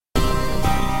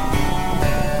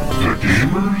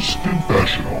Gamer's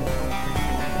Confessional.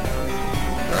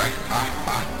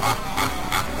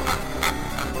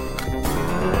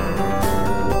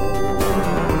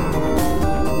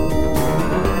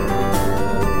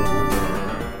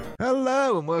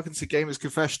 Hello and welcome to Gamer's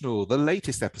Confessional, the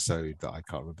latest episode that I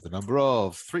can't remember the number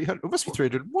of. 300, it must be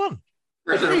 301.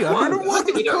 301? Of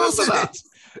course it is.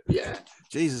 Yeah.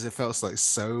 Jesus, it feels like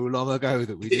so long ago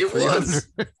that we did 300.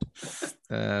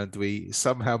 And we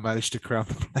somehow managed to crown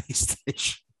the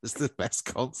PlayStation as the best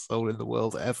console in the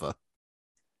world ever.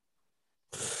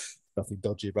 Nothing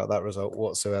dodgy about that result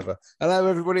whatsoever. Hello,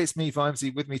 everybody. It's me,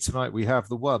 Vimesy. With me tonight, we have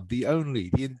the one, the only,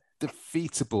 the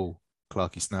indefeatable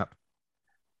Clarky Snap.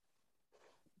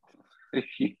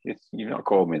 You've not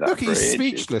called me that. Look, he's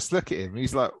speechless. Look at him.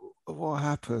 He's like, what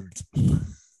happened?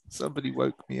 Somebody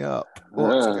woke me up.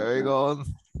 What's going on?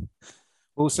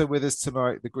 Also with us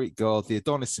tonight, the Greek god, the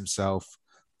Adonis himself,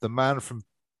 the man from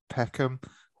Peckham.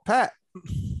 Pat.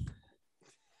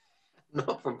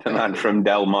 Not from The man from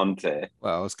Del Monte.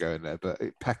 Well, I was going there, but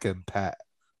Peckham Pat.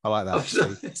 I like that.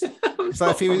 Actually. I'm It's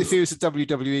like if he was a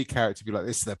WWE character, it'd be like,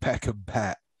 this is the Peckham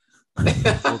Pat. Or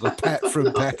the Pet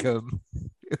from Peckham.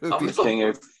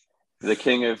 The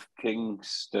king of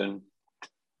Kingston.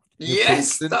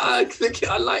 Yes, Kingston?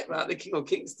 I like that. The King of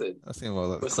Kingston. I think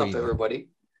well, What's up, everybody?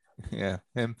 Yeah,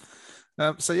 him.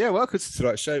 So yeah, welcome to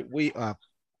tonight's show. We are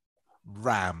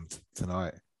rammed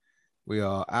tonight. We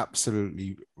are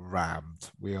absolutely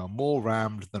rammed. We are more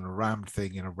rammed than a rammed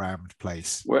thing in a rammed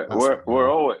place. We're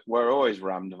always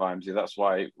rammed, Vimesy. That's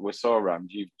why we're so rammed.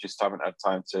 You just haven't had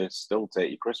time to still take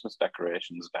your Christmas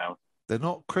decorations down. They're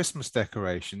not Christmas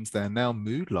decorations. They're now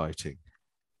mood lighting.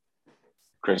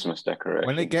 Christmas decorations.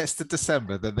 When it gets to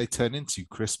December, then they turn into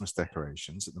Christmas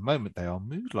decorations. At the moment, they are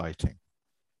mood lighting.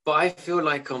 But I feel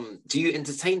like, do you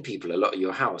entertain people a lot at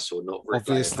your house or not?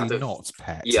 Obviously not,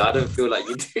 Pet. Yeah, I don't feel like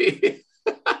you do.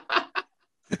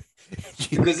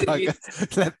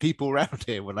 Because let people around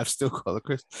here when I've still got the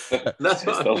Christmas. That's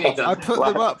what I mean. I put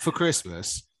them up for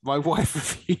Christmas. My wife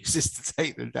refuses to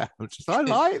take them down. I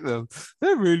like them.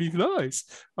 They're really nice.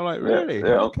 I'm like, really?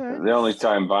 Okay. The only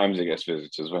time Vimesy gets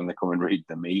visitors when they come and read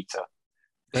the meter.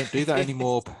 Don't do that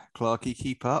anymore, Clarky.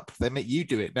 Keep up. They make you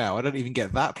do it now. I don't even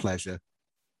get that pleasure.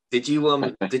 Did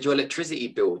your electricity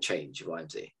bill change,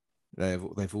 Vimesy?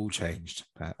 They've all changed.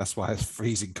 That's why it's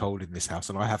freezing cold in this house,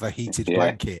 and I have a heated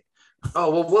blanket.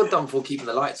 Oh well done for keeping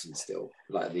the lights on still,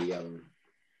 like the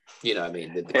you know what I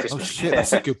mean, the Christmas. Oh shit,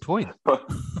 that's a good point.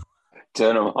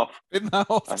 Turn them off. Turn them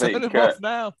off. Turn them off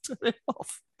now. Turn it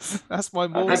off. That's my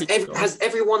morning. Has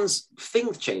everyone's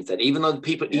things changed then? Even though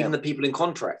even the people in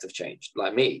contract have changed,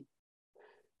 like me.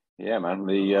 Yeah, man.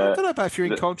 I don't know about if you're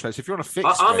in contract. If you're on a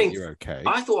fixed rate, you're okay.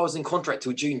 I thought I was in contract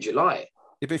till June, July.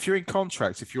 Yeah, but if you're in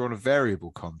contract, if you're on a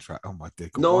variable contract, oh my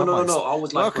dick. No. I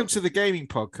was like, welcome to the gaming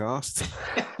podcast.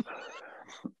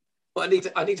 I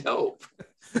need help.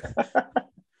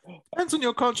 Depends on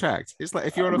your contract. It's like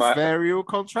if you're on a variable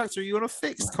contract or you're on a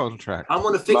fixed contract. I'm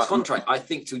on a fixed contract, I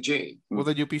think, till June. Well,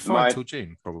 then you'll be fine till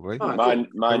June, probably.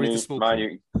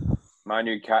 My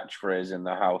new catchphrase in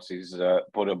the house is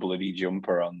put a bloody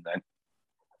jumper on then.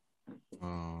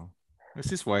 Oh,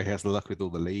 this is why he has luck with all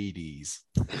the ladies.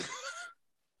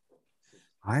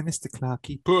 Hi, Mr.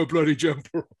 Clarky. Put a bloody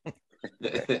jumper on.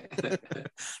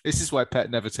 This is why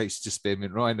Pet never takes you to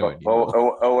Spearmint Rhino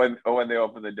anymore. When they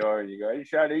open the door and you go, hey,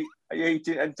 Shaddy, are you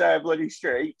eating the entire bloody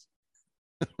street?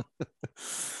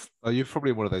 Oh, you're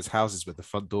probably in one of those houses where the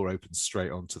front door opens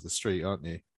straight onto the street, aren't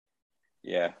you?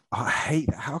 Yeah. I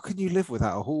hate that. How can you live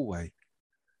without a hallway?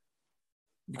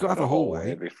 You've got to have a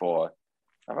hallway. Before.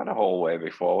 I've had a hallway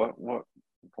before. What?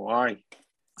 Why?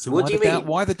 So what do you mean?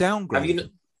 Why the downgrade?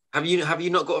 Have you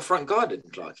not got a front garden,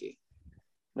 Clarky?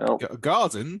 No. A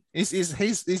garden? He's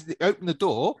open the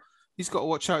door. He's got to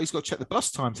watch out. He's got to check the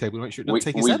bus timetable and make sure it doesn't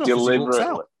take his head off as he walks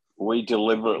out. We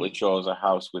deliberately chose a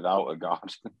house without a garden.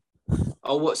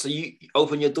 Oh, what? So you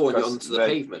open your door and you're onto the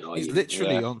pavement, are you? He's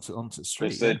literally onto the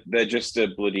street. They're just a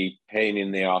bloody pain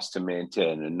in the arse to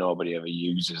maintain and nobody ever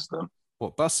uses them.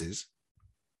 What, buses?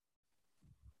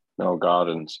 No,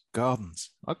 gardens.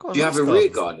 Gardens. Do you have a rear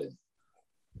garden?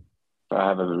 I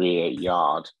have a rear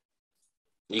yard.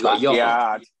 You got a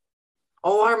yard?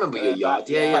 Oh, I remember your yard.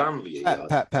 Yeah, I remember your yard.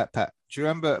 Pat. Do you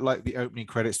remember like the opening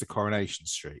credits to Coronation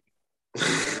Street?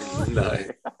 No.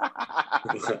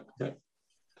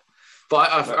 But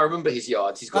I remember his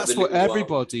yard. That's what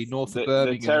everybody north of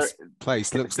Birmingham's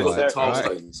place looks like.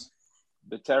 Right?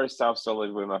 The terraced house I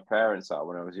lived with my parents at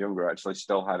when I was younger actually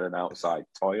still had an outside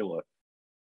toilet.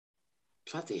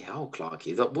 Bloody hell,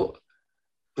 Clarky.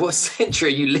 What century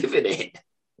are you living in?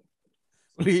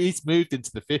 Well, he's moved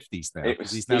into the 50s now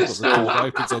because he's now got the still- door that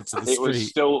opens onto the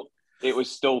street. It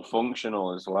was still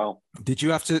functional as well. Did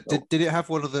you have to? Did it have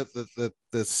one of the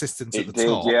systems at It the did,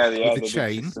 top yeah, with the big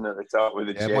chain? piston at the top with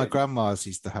the chain. My grandma's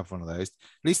used to have one of those.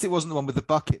 At least it wasn't the one with the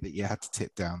bucket that you had to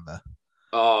tip down there.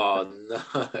 Oh no!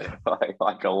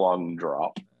 like a long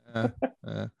drop. Yeah,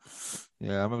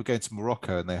 I remember going to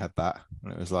Morocco and they had that,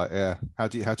 and it was like, yeah, how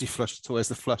do you flush the toilet? Where's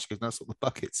the flush? Because that's what the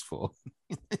bucket's for.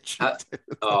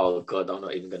 Oh god, I'm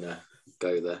not even gonna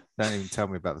go there. Don't even tell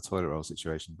me about the toilet roll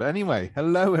situation. But anyway,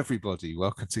 hello everybody.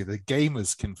 Welcome to the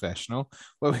Gamers Confessional,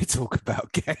 where we talk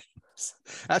about games.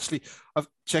 Actually, I'm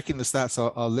checking the stats.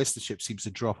 Our listenership seems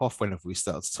to drop off whenever we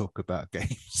start to talk about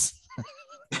games.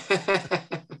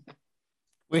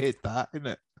 Weird that, isn't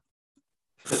it?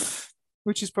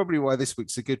 Which is probably why this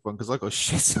week's a good one, because I got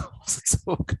shit all to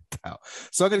talk about.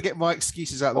 So I'm going to get my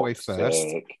excuses out of the way first.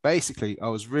 Basically, I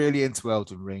was really into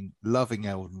Elden Ring, loving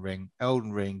Elden Ring.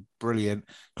 Elden Ring, brilliant.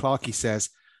 Clarky says,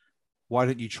 why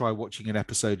don't you try watching an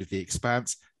episode of The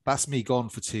Expanse? That's me gone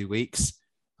for 2 weeks.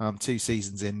 2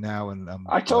 seasons in now. And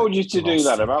I told you to do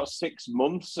that about 6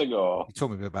 months ago. You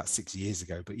told me about 6 years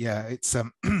ago. But yeah, it's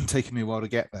taken me a while to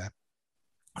get there.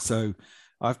 So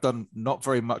I've done not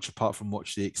very much apart from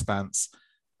watch The Expanse.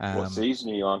 What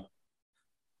season are you on?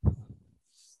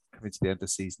 Coming to the end of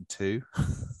season 2.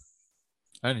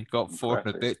 Only got 4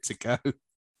 and a bit to go.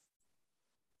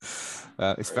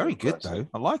 It's very good though.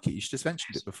 I like it. You should have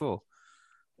mentioned it before.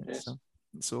 Yes.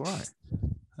 It's all right.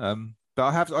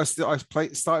 But I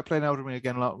started playing Elden Ring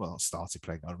again. Started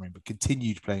playing Elden Ring, but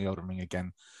continued playing Elden Ring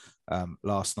again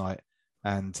last night.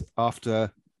 And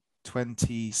after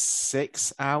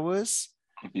 26 hours.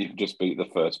 You've just beat the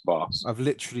first boss. I've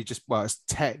literally it's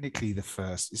technically the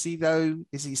first. Is he though?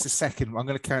 He's the second? I'm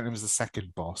going to count him as the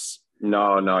second boss.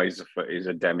 No, he's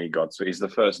a demigod. So he's the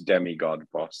first demigod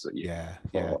boss that you.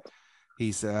 Yeah.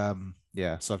 He's So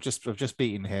I've just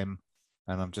beaten him,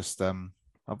 and I'm just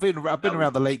I've been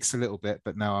around the lakes a little bit,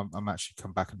 but now I'm actually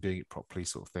come back and doing it properly,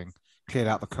 sort of thing. Cleared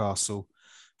out the castle,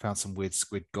 found some weird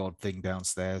squid god thing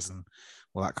downstairs, and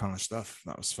all that kind of stuff.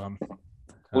 That was fun.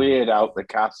 Cleared out the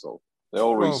castle. They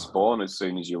all respawn as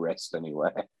soon as you rest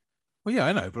anyway. Well, yeah,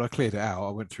 I know, but I cleared it out.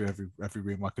 I went through every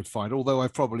room I could find, although I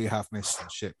probably have missed some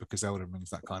shit because Elden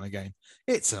Ring's that kind of game.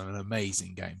 It's an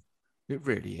amazing game. It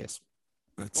really is.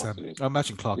 But I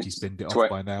imagine Clarky's binned it off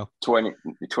by now. 20,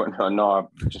 no, I'm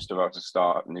just about to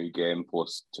start a new game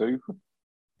 +2.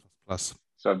 Plus.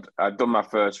 So I've done my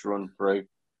first run through,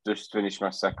 just finished my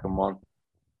second one.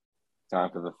 Time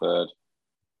for the third.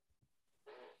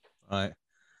 All right.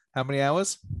 How many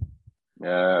hours?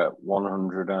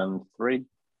 103.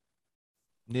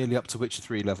 Nearly up to Witcher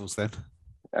 3 levels then.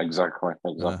 Exactly.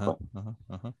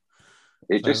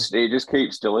 It just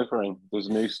keeps delivering. There's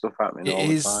new stuff happening all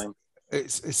the time.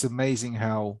 It's amazing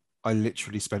how I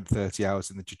literally spent 30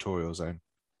 hours in the tutorial zone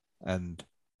and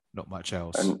not much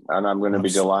else. And I'm going to be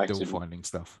delighted still finding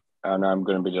stuff. And I'm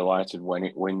going to be delighted when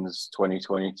it wins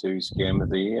 2022's Game of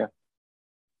the Year.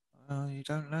 Oh, you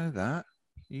don't know that.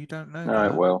 You don't know. No,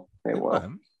 it will. It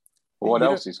will. What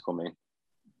else is coming?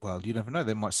 Well, you never know.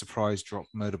 They might surprise drop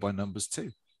Murder by Numbers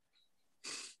 2.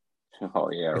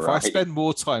 Oh, yeah, if I spend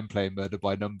more time playing Murder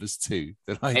by Numbers 2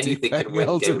 than I do playing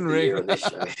Elden Ring.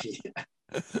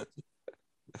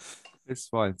 It's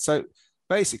fine. So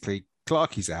basically,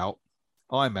 Clarky's out.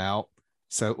 I'm out.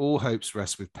 So all hopes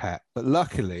rest with Pet. But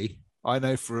luckily, I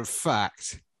know for a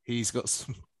fact he's got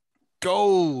some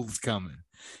gold coming.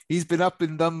 He's been up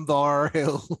in Dunbar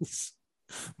Hills,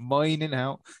 mining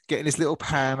out, getting his little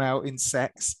pan out in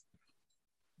sex,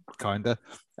 kinda,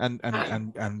 and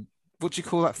what do you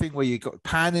call that thing where you got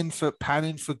panning for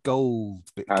gold?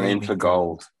 Panning for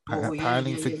gold.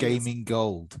 Panning for gaming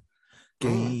gold.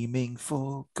 Gaming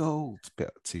for gold. Bit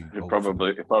too. It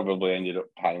probably ended up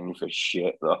panning for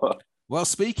shit though. Well,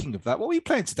 speaking of that, what were you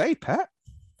playing today, Pat?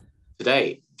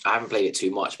 Today, I haven't played it too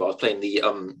much, but I was playing the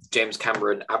James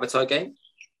Cameron Avatar game.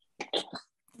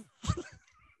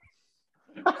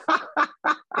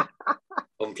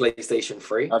 On PlayStation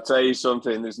 3. I'll tell you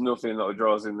something, there's nothing that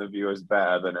draws in the viewers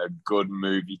better than a good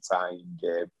movie time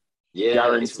game. Yeah,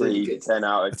 guaranteed really 10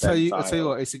 out of 10. I'll tell you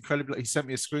what, it's incredible. He sent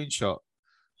me a screenshot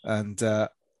and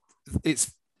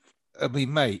it's, I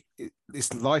mean, mate,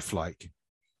 it's lifelike.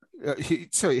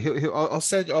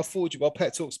 I'll forward you, while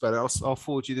Pet talks about it, I'll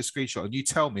forward you the screenshot and you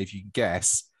tell me if you can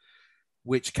guess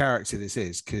which character this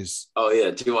is, because do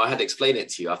you know what? I had to explain it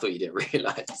to you. I thought you didn't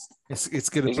realize. It's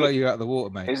going to blow you out of the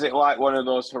water, mate. Is it like one of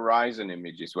those Horizon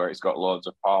images where it's got loads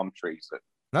of palm trees that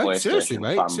no, seriously,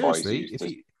 mate, seriously, if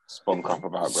you spunk off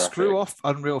about screw graphics. off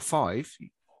Unreal 5.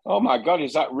 Oh my god,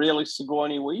 is that really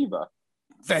Sigourney Weaver?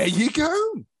 There you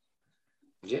go.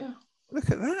 Yeah. Look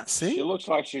at that. See, She looks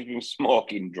like she's been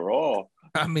smoking draw.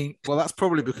 I mean, well, that's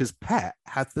probably because Pet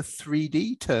had the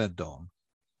 3D turned on.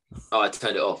 Oh, I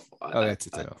turned it off. I had to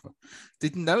turn it off.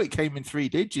 Didn't know it came in 3D,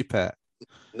 did you, Pet?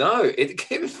 No, it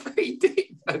came in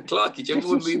 3D. Clarky, do you ever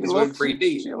want movies with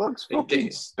 3D? She looks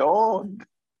fucking stoned.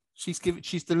 She's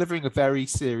delivering a very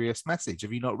serious message.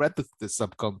 Have you not read the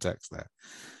subcontext there?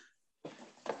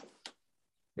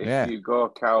 If you go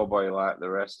cowboy like the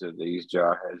rest of these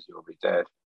jarheads, you'll be dead.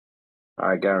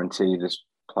 I guarantee this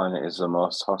planet is the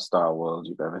most hostile world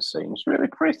you've ever seen. It's really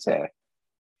pretty.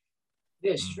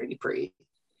 Yeah, she's really pretty.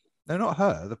 No, not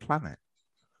her. The planet.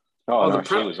 Oh no,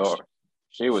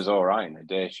 she was all right in the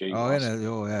day.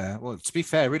 Yeah. Well, to be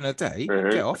fair, in a day,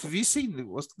 get off. Have you seen?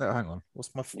 Hang on.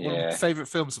 What's one of my favorite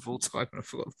films of all time? I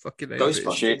forgot the fucking name.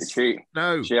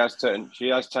 Ghostbusters. She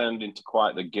has turned into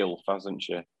quite the gilf, hasn't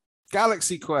she?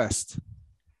 Galaxy Quest.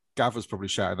 Gav was probably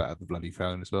shouting that at the bloody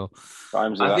phone as well.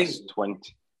 I think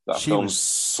 20. She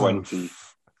was 20.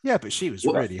 Yeah, but she was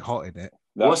really hot in it.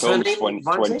 That film's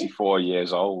 24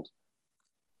 years old.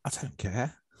 I don't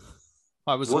care.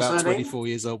 I was about 24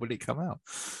 years old when it came out.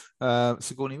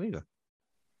 Sigourney Weaver.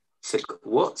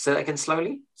 What? Say that again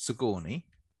slowly. Sigourney.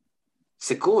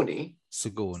 Sigourney?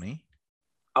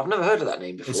 I've never heard of that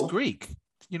name before. It's Greek.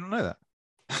 You don't know that?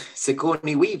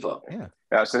 Sigourney Weaver. Yeah.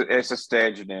 It's a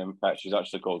stage name. In fact, she's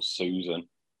actually called Susan.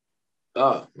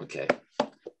 Oh, okay.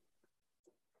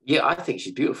 Yeah, I think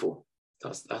she's beautiful.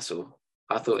 That's all.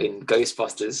 I thought in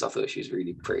Ghostbusters, I thought she was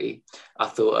really pretty. I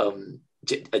thought, in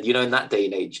that day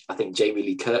and age, I think Jamie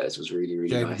Lee Curtis was really,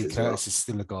 really nice. Jamie Lee Curtis is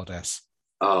still a goddess.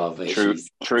 Oh, man,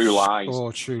 True Lies.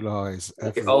 Oh, True Lies.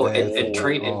 And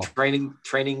training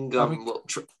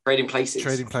places.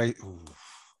 Trading place.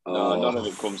 No, none of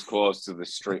it comes close to the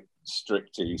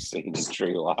striptease scene in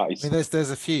True Lies. I mean,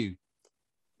 there's a few,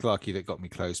 Clarky, that got me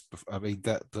close. I mean,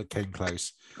 that came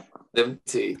close. Them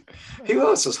two. Who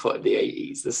else was hot in the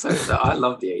 80s? I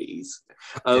love the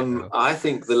 80s. I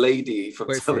think the lady from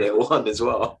Terminator 1 as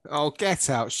well. Oh, Get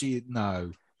Out.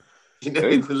 No. You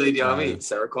know the lady I mean?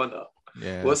 Sarah Connor.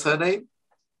 Yeah. What's her name?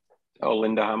 Oh,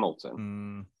 Linda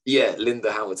Hamilton. Yeah,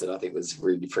 Linda Hamilton, I think, was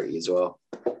really pretty as well.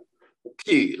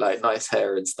 Cute, like nice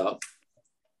hair and stuff.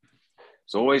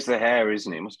 It's always the hair,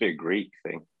 isn't it? It must be a Greek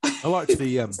thing. I liked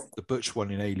the butch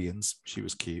one in Aliens. She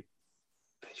was cute.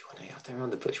 I don't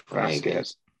remember the butch one.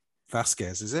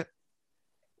 Vasquez, is it?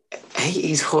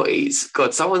 80s hotties.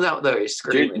 God, someone out there is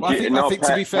screaming. I think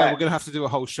to be fair, we're going to have to do a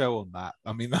whole show on that.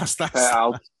 I mean, that's.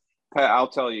 I'll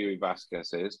tell you who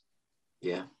Vasquez is.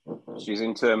 Yeah. She's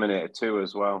in Terminator 2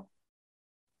 as well.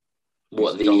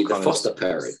 What, the foster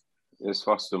parent? His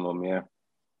foster mum, yeah.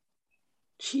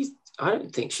 I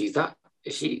don't think she's that.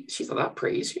 She's not that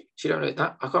pretty, is she? She don't know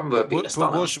that. I can't remember her being a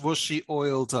stunner. Was she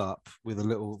oiled up with a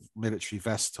little military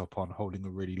vest top on, holding a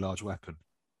really large weapon?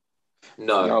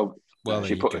 No. Well,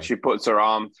 she puts her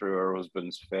arm through her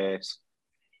husband's face.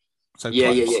 So yeah.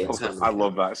 I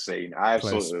love that scene. I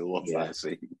absolutely love that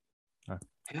scene. I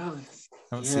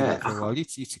haven't seen that for a while. You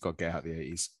two got to get out the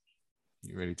 80s.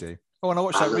 You really do. Oh, and I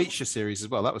watched that Reacher series as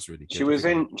well. That was really good.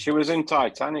 She was in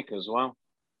Titanic as well.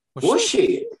 Was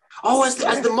she? Oh, as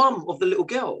the mum of the little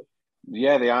girl.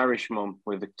 Yeah, the Irish mum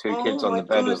with the two kids on the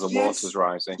bed as the water's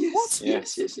rising.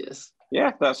 Yes.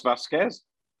 Yeah, that's Vasquez.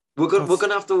 We're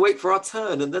gonna have to wait for our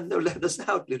turn, and then they'll let us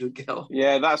out, little girl.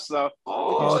 Yeah, that's the.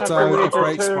 It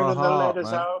breaks my heart,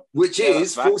 man. Which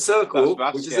is full circle,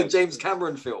 which is a James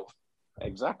Cameron film.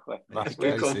 Exactly. Oh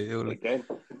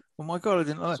my God, I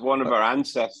didn't like. It's one of our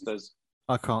ancestors.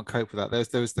 I can't cope with that.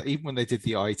 There was even when they did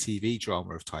the ITV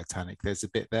drama of Titanic, there's a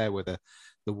bit there where the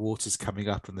water's coming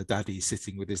up and the daddy's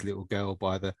sitting with his little girl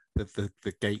by the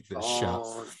gate that's shut,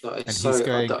 and he's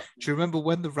going, "Do you remember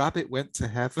when the rabbit went to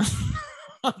heaven?"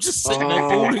 I'm just sitting there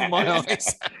bawling my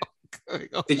eyes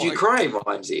out. Did you cry,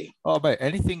 Mimesy? Oh mate,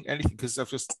 anything, because I've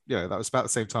just that was about the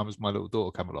same time as my little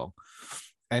daughter come along.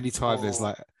 Anytime there's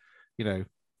like,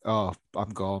 I'm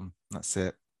gone. That's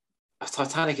it.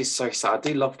 Titanic is so sad. I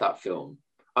do love that film.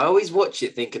 I always watch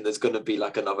it thinking there's going to be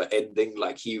like another ending,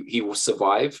 like he will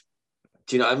survive.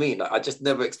 Do you know what I mean? Like, I just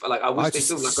never expect. Like I wish they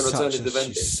still like an alternative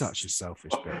ending. She's such a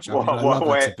selfish bitch. I love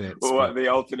her to bits. What the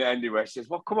alternate ending where she says,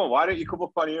 "Well, come on, why don't you come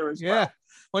up on here as well?" Yeah,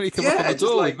 why don't you come up on the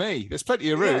door with me? There's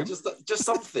plenty of room. Just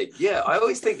something. Yeah, I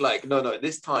always think like, no,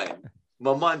 this time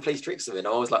my mind plays tricks on me. And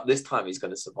I was like, this time he's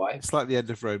going to survive. It's like the end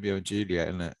of Romeo and Juliet,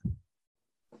 isn't it?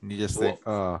 And you just think,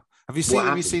 oh. Have you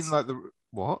seen like the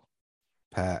what?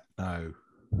 Pat? No,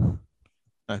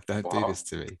 don't do this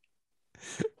to me.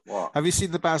 What? Have you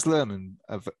seen the Baz Luhrmann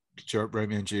of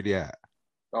Romeo and Juliet?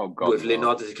 Oh God, with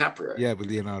Leonardo DiCaprio. Yeah, with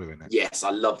Leonardo in it. Yes,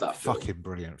 I love that film. Fucking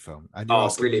brilliant film. And you're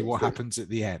asking me what happens at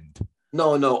the end.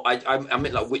 No. I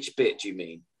meant like which bit do you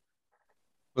mean?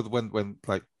 But when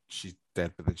like she's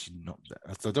dead, but then she's not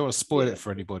dead. So I don't want to spoil it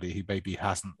for anybody who maybe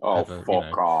hasn't ever.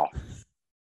 Fuck off.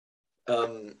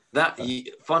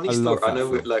 Funny I story. love I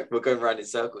know that we're going around in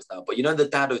circles now, but you know the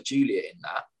dad of Juliet in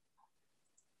that.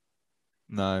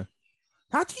 No.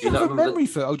 How do Do you you have not a remember memory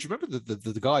for? Oh, do you remember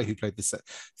the guy who played the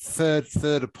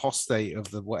third apostate of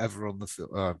the whatever on the film?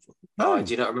 Oh, No.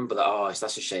 do you not remember that? Oh,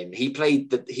 that's a shame. He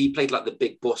played like the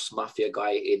big boss mafia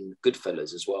guy in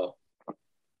Goodfellas as well.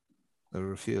 There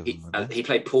were a few of them. He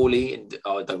played Paulie, and it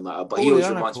don't matter. But he Paulie, always I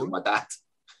know reminds me of Paulie. my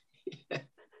dad.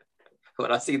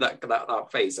 When I see that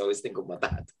face, I always think of my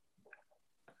dad.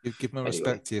 You give my Anyway.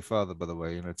 respect to your father, by the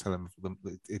way. You know, tell him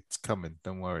it's coming.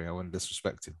 Don't worry, I won't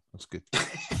disrespect him. That's good.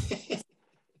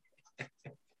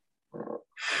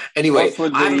 Anyway,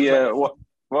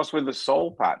 what's with the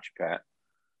soul patch, Pet?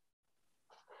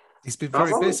 He's been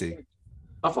very busy.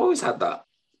 I've always had that.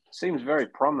 Seems very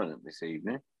prominent this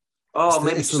evening. Oh,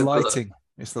 it's the lighting.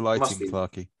 It's the lighting,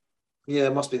 Clarky. Yeah,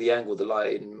 it must be the angle, the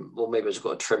lighting, or maybe I just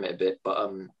got to trim it a bit.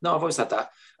 But no, I've always had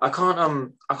that. I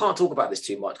can't talk about this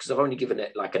too much because I've only given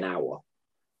it like an hour.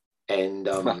 And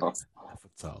Avatar,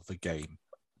 the game.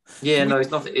 Yeah, no,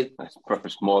 it's nothing.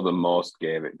 It's more than most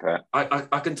gave it, Pet.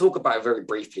 I can talk about it very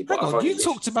briefly. But Hang on, you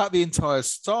talked about the entire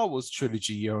Star Wars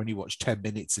trilogy. You only watched 10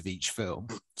 minutes of each film,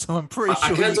 so I'm pretty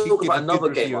sure I can you talk give about a good another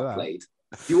game review of I that. played.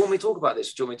 Do you want me to talk about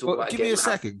this? Or do you want me to talk about it? Give me a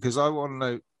second, because I want to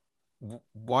know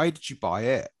why did you buy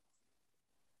it?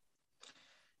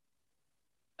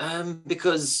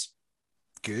 Because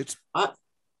good.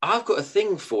 I've got a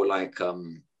thing for like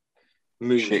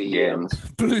movie shit games,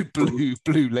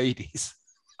 blue ladies.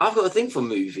 I've got a thing for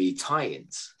movie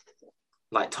tie-ins,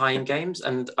 like tie-in games,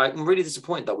 and I'm really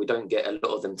disappointed that we don't get a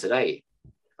lot of them today.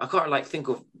 I can't like think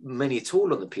of many at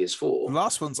all on the PS4. The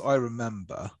last ones I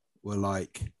remember were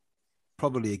like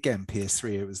probably again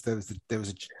PS3. There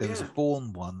was a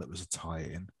Bourne one that was a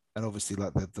tie-in, and obviously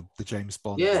like the James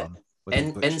Bond one.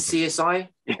 NCSI.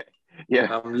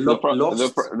 Yeah.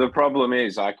 The problem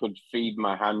is I could feed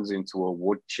my hands into a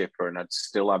wood chipper and I'd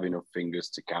still have enough fingers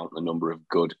to count the number of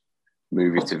good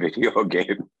movie to video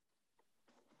game.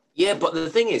 Yeah, but the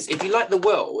thing is, if you like the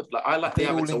world, like I like the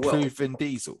Avatar world. They all include Vin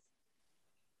Diesel.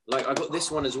 Like I got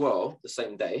this one as well, the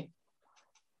same day.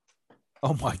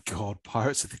 Oh my God,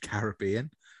 Pirates of the Caribbean.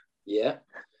 Yeah.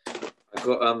 I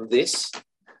got this.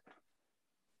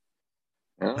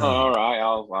 All right,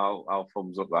 I'll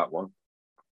thumbs up that one.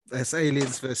 There's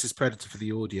Aliens versus Predator for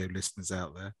the audio listeners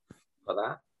out there. Got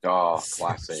that? Oh,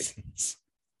 classic.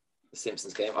 The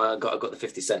Simpsons game. I got the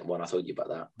 50 Cent one. I told you about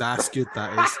that. That's good.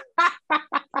 That is.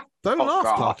 Don't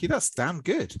laugh, Clarky. That's damn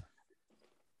good.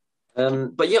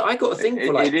 But yeah, I got a thing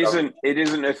for like. It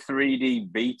isn't a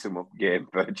 3D beat 'em up game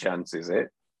per chance, is it?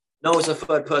 No, it's a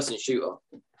third-person shooter.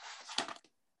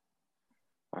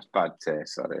 That's bad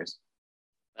taste. That is.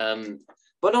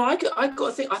 But no, I got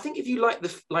a thing. I think if you like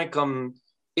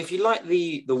if you like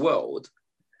the world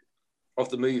of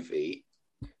the movie,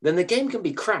 then the game can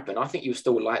be crap, and I think you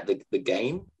still like the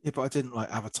game. Yeah, but I didn't like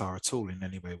Avatar at all in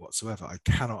any way whatsoever. I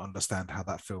cannot understand how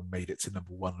that film made it to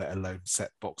 #1, let alone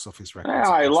set box office records. Yeah,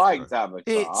 I liked Avatar.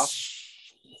 It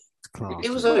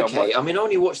was okay. I mean, I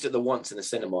only watched it the once in the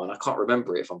cinema, and I can't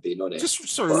remember it if I'm being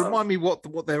honest. Remind me what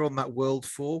they're on that world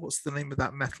for. What's the name of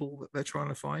that metal that they're trying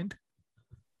to find?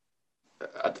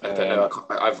 I don't know.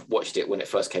 I've watched it when it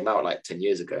first came out, like 10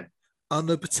 years ago.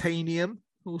 Unobtainium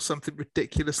or something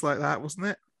ridiculous like that, wasn't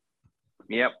it?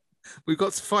 Yep. We've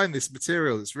got to find this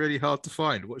material. It's really hard to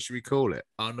find. What should we call it?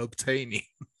 Unobtainium.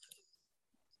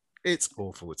 It's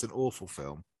awful. It's an awful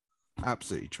film.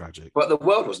 Absolutely tragic. But the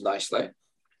world was nice, though.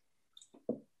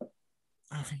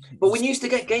 But we used to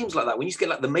get games like that. We used to get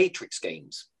like the Matrix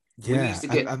games. Yeah,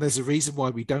 and there's a reason why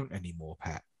we don't anymore,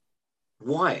 Pat.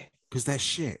 Why? Because they're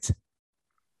shit.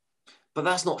 But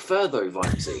that's not fair, though,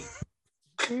 Vimesy.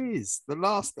 It is. The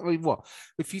last, I mean, what?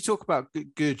 If you talk about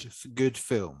good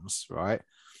films, right?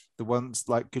 The ones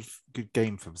like good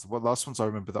game films. The last ones I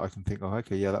remember that I can think, oh,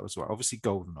 okay, yeah, that was right. Obviously,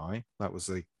 GoldenEye. That was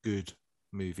a good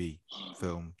movie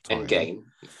film. Endgame.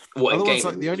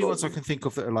 The only ones I can think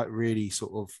of that are like really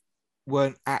sort of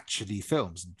weren't actually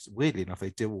films. And weirdly enough,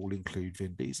 they do all include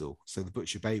Vin Diesel. So the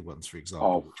Butcher Bay ones, for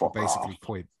example, were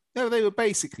basically they were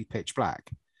basically pitch black.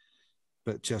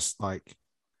 But just like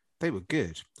they were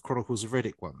good. The Chronicles of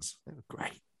Riddick ones, they were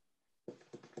great.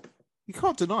 You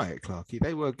can't deny it, Clarky.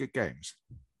 They were good games.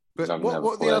 But what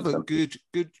are the other good,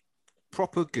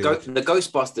 proper good? The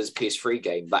Ghostbusters PS3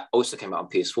 game that also came out on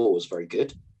PS4 was very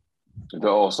good. That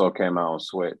also came out on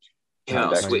Switch. Came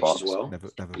out on Switch as well. Never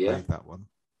played that one.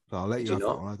 So I'll let you have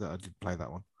that one. I did play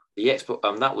that one. The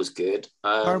Xbox, that was good.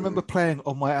 I remember playing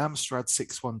on my Amstrad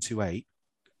 6128.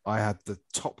 I had the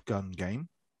Top Gun game.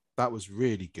 That was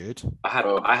really good. I had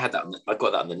that. I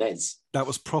got that on the NES. That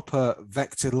was proper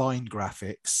vector line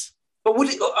graphics. But would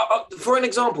it, for an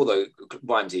example though,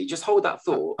 Wimsey, just hold that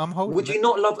thought. I'm holding. Would you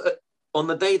not love on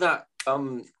the day that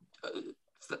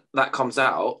that comes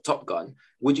out, Top Gun?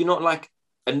 Would you not like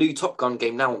a new Top Gun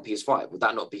game now on PS5? Would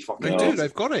that not be fucking? They do.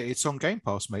 They've got it. It's on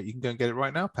Gamepass, mate. You can go and get it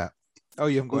right now, Pat. Oh,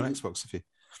 you haven't got an Xbox, have you?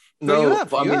 No, you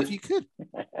have. You could.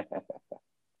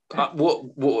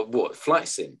 What flight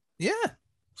sim? Yeah,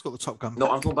 it's got the Top Gun. No,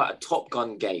 I'm talking about a Top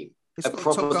Gun game. It's a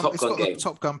proper Top Gun game.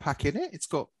 Top Gun pack in it. It's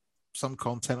got some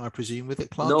content, I presume, with it.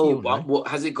 Clarky, no, what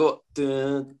has it got?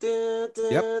 Yep.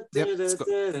 It's got...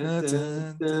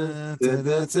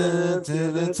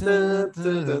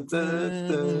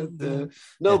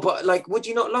 No, but like, would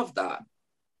you not love that?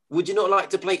 Would you not like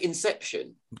to play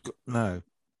Inception? No.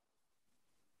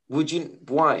 Would you?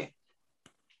 Why? I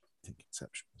think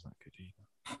Inception was that good either.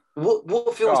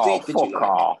 What films did you like?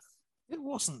 Off. It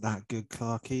wasn't that good,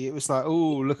 Clarky. It was like,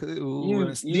 oh, look at it.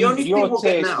 Your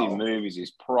taste in movies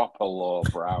is proper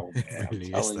lowbrow.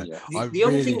 Really is that. You. I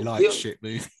really like shit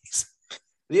movies.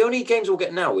 The only games we'll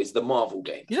get now is the Marvel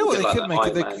game. You know what they could make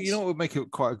it? You know what would make it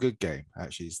quite a good game?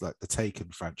 Actually, is like the Taken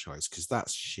franchise, because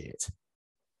that's shit.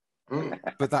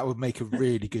 But that would make a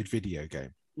really good video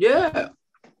game. Yeah.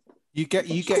 You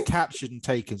get captured and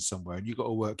taken somewhere, and you got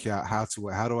to work out how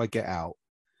do I get out,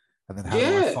 and then how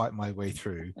do I fight my way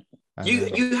through.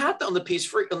 You had that on the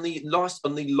PS3 on the last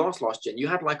gen. You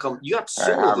had like you had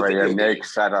Saw the video game.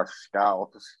 Set of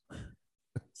scalps.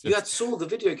 You had Saw the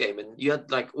video game, and you had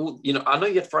like all I know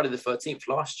you had Friday the 13th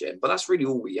last gen, but that's really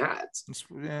all we had.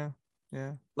 Yeah.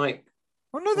 Like,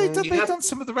 well, no, they've done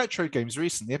some of the retro games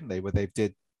recently, haven't they? Where they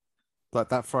did like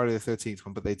that Friday the 13th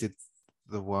one, but they did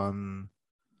the one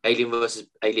Alien versus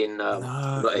Alien,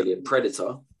 not Alien,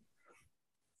 Predator.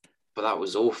 But that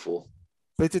was awful.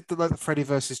 They did the Freddy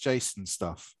versus Jason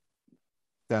stuff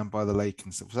down by the lake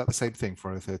and stuff. Was that the same thing,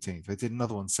 Friday the 13th? They did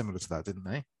another one similar to that, didn't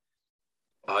they?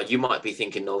 You might be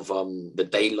thinking of the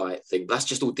Daylight thing. That's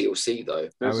just all DLC, though.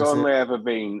 There's only ever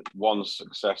been one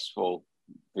successful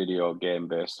video game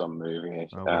based on movie,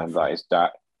 and that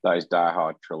is Die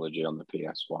Hard Trilogy on the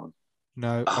PS1.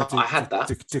 No, I had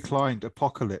that. Declined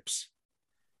Apocalypse.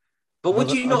 But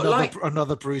would you not like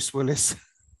another Bruce Willis?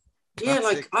 Yeah,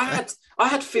 like I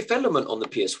had Fifth Element on the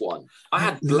PS1. I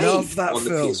had Blade on the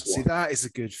PS1. See, that is a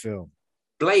good film.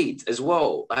 Blade as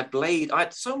well. I had Blade. I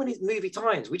had so many movie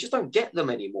times. We just don't get them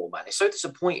anymore, man. It's so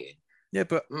disappointing. Yeah,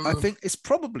 but I think it's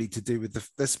probably to do with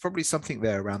there's probably something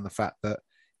there around the fact that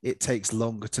it takes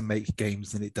longer to make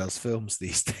games than it does films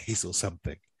these days or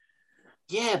something.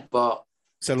 Yeah, but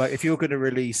so like if you're going to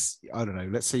release, I don't know,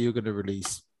 let's say you're going to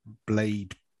release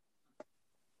Blade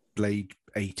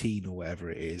 18 or whatever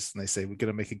it is, and they say we're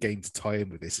going to make a game to tie in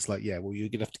with this. It's like, yeah, well, you're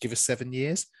going to have to give us 7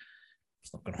 years.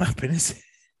 It's not going to happen, is it?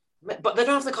 But they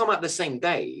don't have to come out the same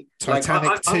day.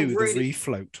 Titanic 2, the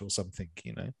refloat or something,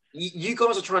 You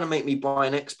guys are trying to make me buy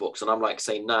an Xbox, and I'm like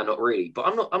saying, nah, not really. But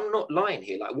I'm not lying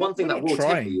here. Like one thing that will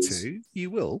tempt me is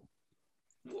you will.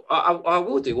 I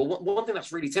will do. Well, one thing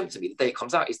that's really tempting me the day it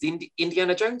comes out is the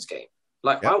Indiana Jones game.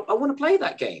 Like, yep. I want to play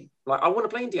that game. Like, I want to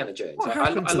play Indiana Jones. What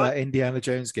happened to that Indiana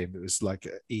Jones game that was like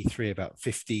E3 about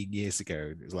 15 years ago?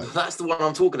 And it was like that's the one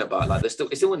I'm talking about. Like, it's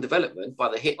still in development by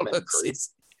the Hitman crew.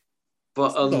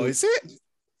 But is it?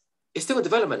 It's still in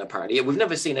development apparently. We've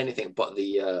never seen anything but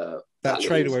the that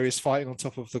trailer where he's fighting on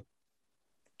top of the.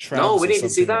 No, we didn't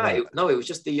see that. It was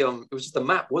just the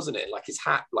map, wasn't it? Like his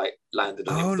hat like landed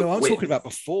on it. Oh no, I'm talking about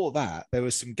before that. There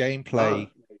was some gameplay.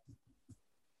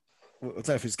 I don't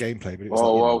know if it's gameplay, but it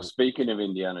was. Speaking of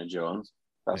Indiana Jones,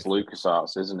 that's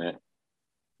LucasArts, isn't it?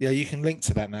 Yeah, you can link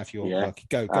to that now if you want. Yeah.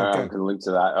 Go. I can link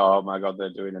to that. Oh my god,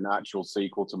 they're doing an actual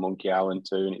sequel to Monkey Island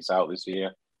 2, and it's out this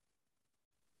year.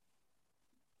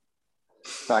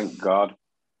 Thank God.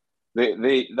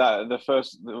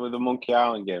 The Monkey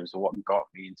Island games are what got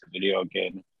me into video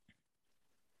gaming.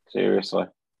 Seriously.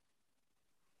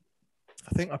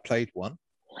 I think I played one.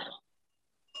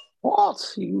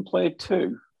 What? You played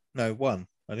 2? No, 1.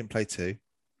 I didn't play 2.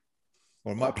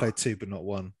 Or I might have played 2, but not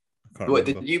 1. What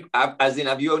did you? As in,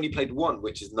 have you only played 1,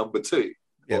 which is number 2?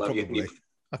 Yeah, probably.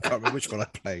 I can't remember which one I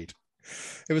played.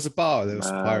 It was a bar. There were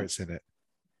some pirates in it.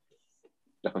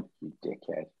 Don't you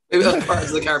dickhead. It was Pirates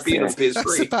of the Caribbean on PS3.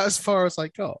 That's about as far as I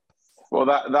got. Well,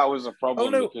 that was a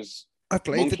problem because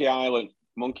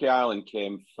Monkey Island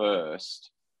came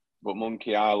first, but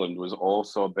Monkey Island was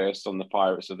also based on the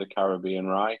Pirates of the Caribbean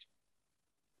ride.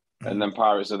 And then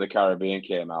Pirates of the Caribbean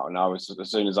came out, and as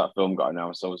soon as that film got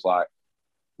announced, I was like,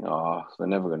 Oh, they're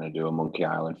never going to do a Monkey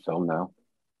Island film now.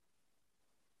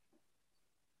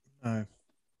 No.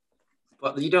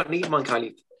 But you don't need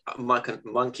Monkey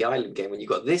Island game when you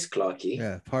got this, Clarky.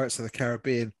 Yeah, Pirates of the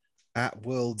Caribbean at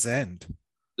World's End.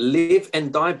 Live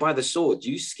and die by the sword.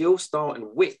 Use skill, style, and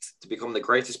wit to become the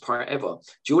greatest pirate ever.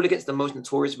 Duel against the most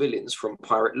notorious villains from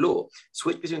pirate lore.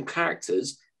 Switch between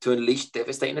characters to unleash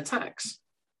devastating attacks.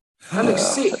 That looks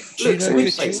sick. Do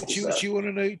you want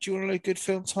to know? Do you want to know good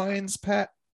film tie-ins, Pat?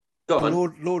 Go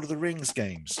on. Lord of the Rings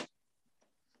games.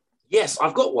 Yes,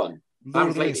 I've got one. Lord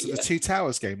of the Rings, the Two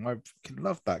Towers game. I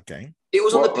love that game. It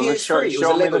was on the PS3. It was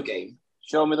a Lego game.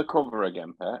 Show me the cover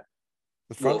again, Pat.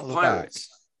 The front or the Pirates?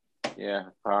 back? Yeah,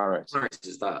 Pirates. Pirates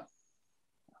is that?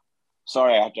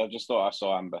 Sorry, I just thought I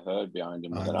saw Amber Heard behind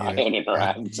him with an iron in her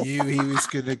hand. I knew he was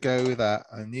going to go with that.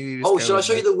 I knew he was. Oh, shall I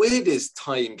show you the weirdest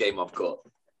tie-in game I've got?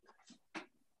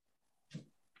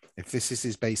 If this is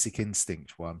his Basic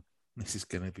Instinct one, this is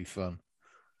going to be fun.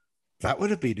 That would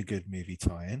have been a good movie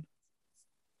tie-in.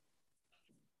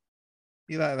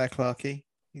 You like that, Clarky?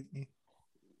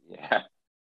 Yeah.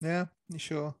 Yeah, you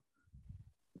sure?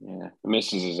 Yeah. The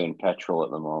missus is in petrol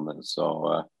at the moment,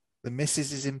 so... The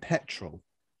missus is in petrol?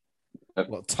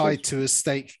 What, tied to a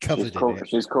stake covered in it?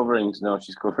 She's covering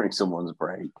someone's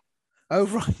brake. Oh,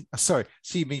 right. Sorry.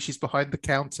 So you mean she's behind the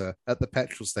counter at the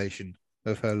petrol station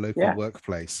of her local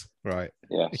workplace? Right.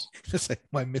 Yes. Just like,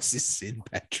 my missus is in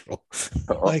petrol.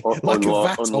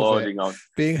 Unloading on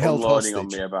being held hostage. On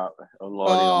me about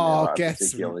a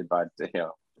gets particularly bad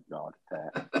deal. God,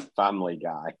 Family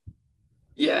Guy.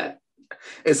 Yeah.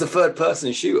 It's a third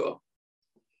person shooter.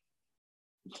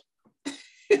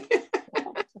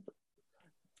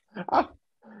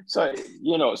 So,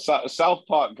 South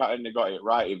Park kind of got it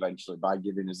right eventually by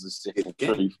giving us the simple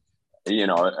truth,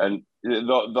 and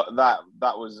that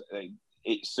was,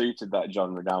 it suited that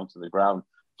genre down to the ground.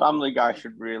 Family Guy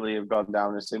should really have gone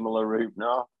down a similar route,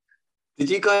 no? Did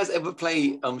you guys ever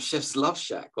play Chef's Love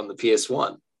Shack on the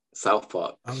PS1? South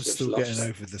Park. I'm still getting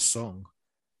over the song.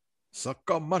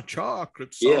 Suck on my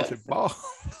chocolate salted balls.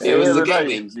 It was the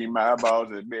game. See my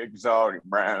balls are big, salty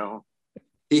brown.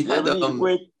 He had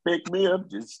quick, pick me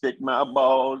up, just stick my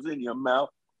balls in your mouth.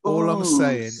 All I'm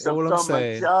saying is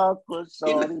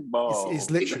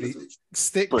literally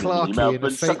stick Clarky in a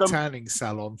fake tanning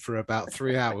salon for about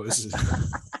 3 hours.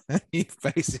 And you've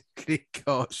basically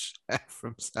got Chef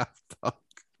from South Park.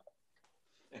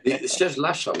 The Chef's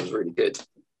Love Shack was really good.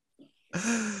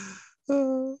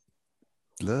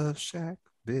 Love Shack,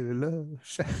 baby, Love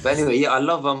Shack. But anyway, yeah, I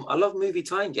love movie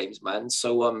time games, man.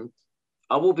 So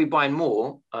I will be buying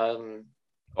more.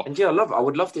 And yeah, I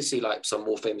would love to see like some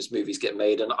more famous movies get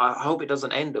made, and I hope it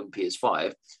doesn't end on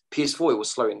PS5. PS4 it was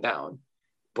slowing down,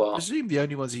 but I presume the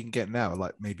only ones you can get now are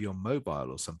like maybe on mobile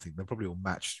or something. They're probably all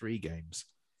match 3 games.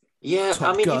 Yeah,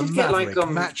 Top I mean, Gun you get Maverick, like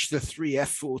match the 3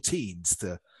 F-14s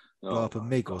to blow up a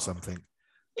MiG or something.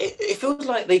 It feels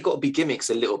like they got to be gimmicks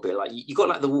a little bit. Like you got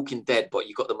like The Walking Dead, but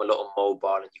you got them a lot on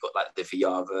mobile, and you got like the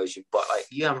VR version. But like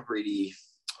you haven't really,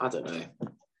 I don't know.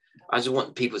 I just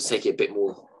want people to take it a bit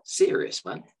more serious,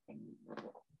 man.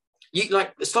 You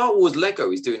like Star Wars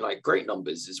Lego is doing like great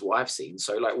numbers, is what I've seen.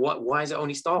 So like, why is it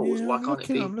only Star Wars? Why can't it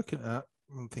be? I'm looking at.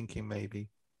 I'm thinking maybe.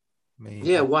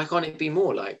 Yeah, why can't it be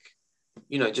more like,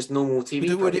 just normal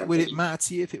TV? Would it matter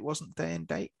to you if it wasn't day and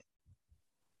date?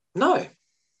 No.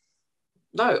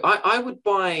 I would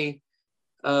buy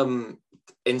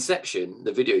Inception,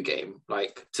 the video game,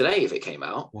 like today if it came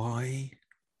out. Why?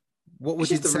 What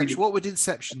would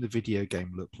Inception, the video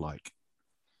game, look like?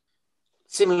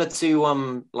 Similar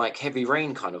to like Heavy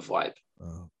Rain kind of vibe.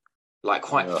 Oh. Like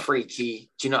quite freaky.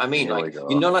 Do you know what I mean? Like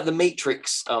like the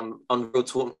Matrix,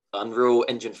 Unreal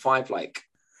Engine 5 like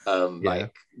world.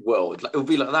 Like, it would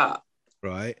be like that.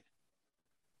 Right.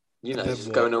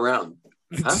 Just going around.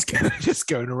 Just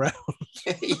going around.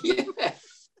 Yeah.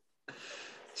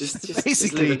 Just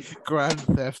basically Grand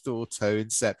Theft Auto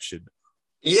Inception.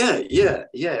 Yeah.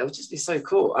 It would just be so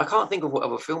cool. I can't think of what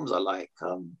other films I like.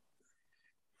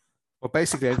 Well,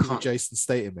 basically, anything with Jason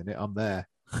Statham in it, I'm there.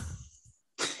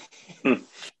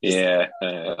 Yeah,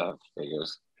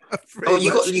 figures.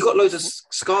 You got loads of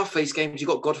Scarface games. You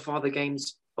got Godfather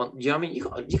games. I mean, you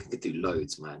can do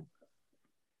loads, man.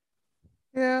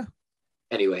 Yeah.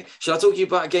 Anyway, should I talk to you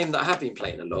about a game that I have been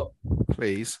playing a lot?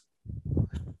 Please.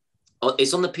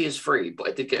 It's on the PS3, but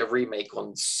I did get a remake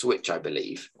on Switch, I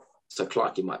believe. So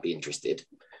Clark, you might be interested.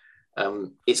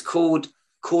 It's called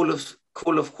Call of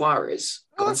Juarez.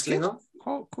 Gunslinger.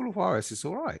 Call of Juarez is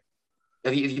all right.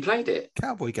 Have you played it?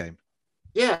 Cowboy game.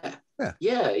 Yeah.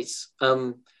 It's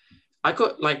I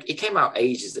got it came out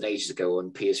ages and ages ago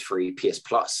on PS3, PS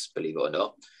Plus, believe it or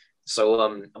not.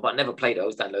 So but I never played it. I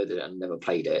always downloaded it and never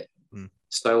played it.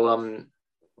 So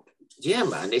yeah,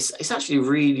 man, it's actually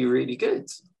really, really good.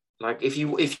 Like if you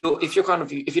don't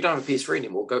have a PS3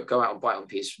 anymore, go out and buy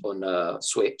it on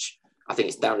Switch. I think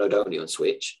it's download only on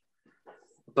Switch.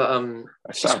 But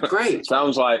it's great.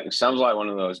 Sounds like one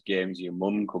of those games your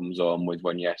mum comes home with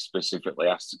when you specifically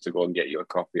asked her to go and get you a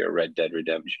copy of Red Dead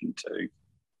Redemption 2.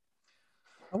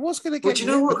 I was going to get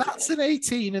but that's an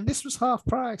 18 and this was half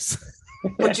price.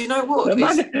 But do you know what?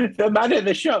 The man at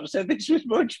the shop said this was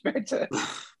much better.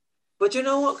 But you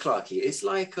know what, Clarky? It's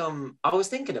like I was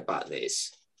thinking about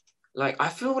this. Like I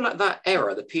feel like that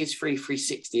era, the PS3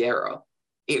 360 era,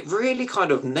 it really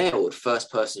kind of nailed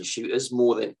first-person shooters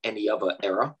more than any other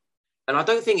era. And I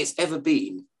don't think it's ever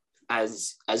been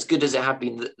as good as it had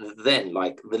been then.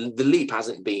 Like the leap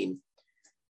hasn't been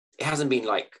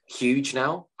like huge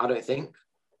now, I don't think.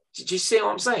 Did you see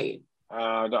what I'm saying?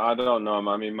 I don't know.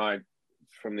 I mean,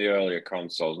 from the earlier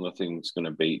consoles, nothing's going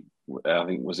to beat. I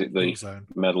think was it the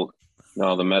Medal?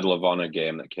 No, the Medal of Honor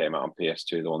game that came out on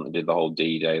PS2, the one that did the whole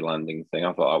D-Day landing thing.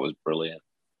 I thought that was brilliant.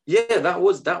 Yeah, that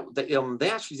was that.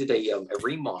 They actually did a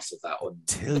remaster of that on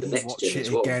until the next watch it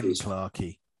well, again,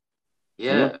 Clarky.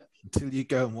 Yeah, until you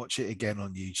go and watch it again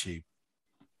on YouTube.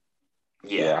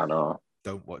 Yeah, I know.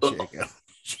 Don't watch it again.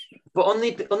 But on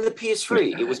the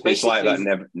PS3, it was basically it's like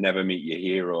that never meet your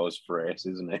heroes phrase,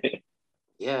 isn't it?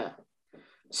 Yeah.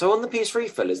 So on the PS3,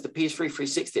 fellas, the PS3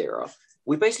 360 era,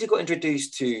 we basically got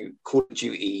introduced to Call of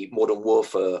Duty Modern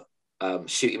Warfare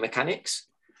shooting mechanics,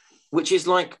 which is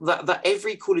like that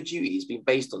every Call of Duty has been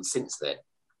based on since then.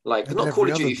 Like and not Call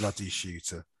of Duty bloody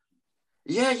shooter.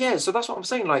 Yeah. So that's what I'm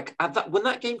saying. Like when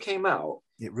that game came out,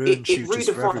 it ruined shooters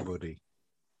for everybody.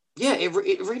 Yeah, it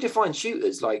redefined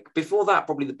shooters. Like before that,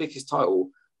 probably the biggest title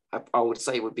I would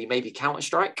say would be maybe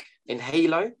Counter-Strike in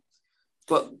Halo.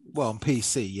 But on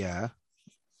PC, yeah.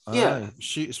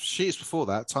 Shooters before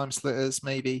that, Time Splitters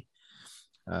maybe.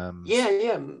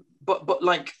 Yeah. But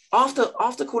like after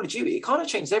Call of Duty, it kind of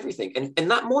changed everything. And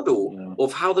that model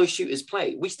of how those shooters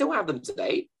play, we still have them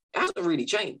today. It hasn't really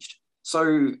changed.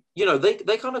 So,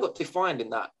 they kind of got defined in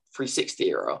that 360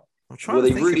 era. I'm trying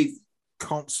to think of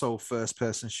console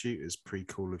first-person shooters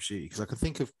pre-Call of Duty, because I can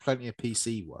think of plenty of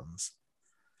PC ones.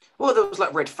 Well, there was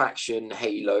like Red Faction,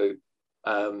 Halo,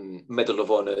 Medal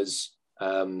of Honors,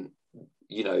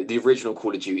 the original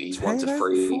Call of Duties 1 to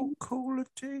 3. Call of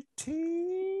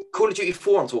Duty. Call of Duty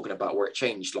 4 I'm talking about, where it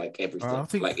changed like everything. I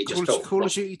think like it Call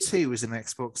of Duty 2 was an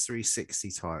Xbox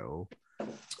 360 title.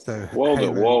 So World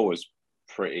at War was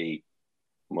pretty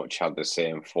much had the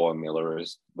same formula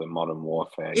as the Modern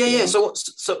Warfare. Yeah. So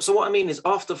what I mean is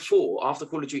after Call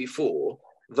of Duty 4,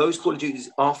 those Call of Duties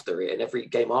after it and every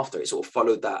game after it sort of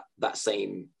followed that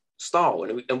same style,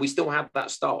 and we still have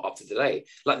that style up to today.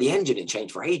 Like the engine didn't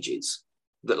change for ages.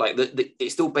 That like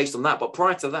it's still based on that, but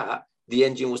prior to that, the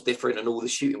engine was different and all the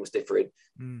shooting was different.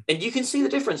 And you can see the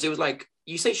difference. It was like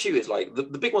you say shooters, like the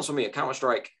big ones for me are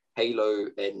Counter-Strike, Halo,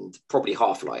 and probably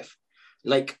Half-Life.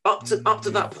 Like up to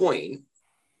that point,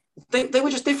 they were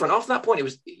just different. After that point, it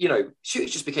was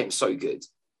shooters just became so good.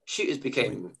 Shooters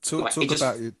became talk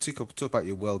about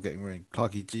your world getting ruined.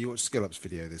 Clarky, do you watch Skill Up's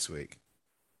video this week?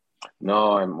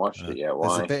 No, I haven't watched it yet. Why?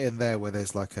 There's a bit in there where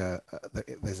there's like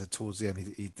towards the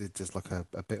end he did just like a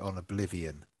bit on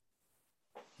Oblivion.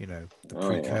 The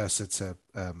precursor to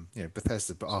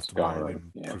Bethesda, but after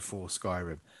Morrowind, before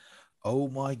Skyrim. Oh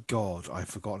my God, I've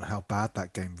forgotten how bad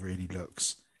that game really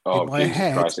looks. Oh, in my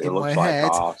head,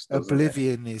 arse,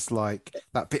 Oblivion is like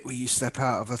that bit where you step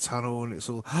out of a tunnel and it's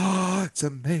all, it's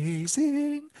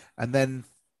amazing. And then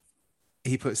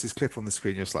he puts his clip on the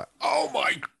screen. You're just like, oh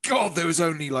my God, there was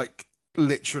only like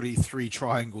literally 3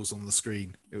 triangles on the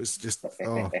screen. It was just,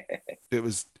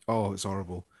 it's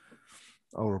horrible.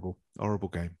 Horrible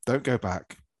game. Don't go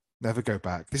back. Never go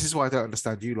back. This is why I don't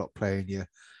understand you lot playing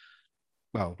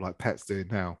like Pet's doing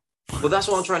now. Well, that's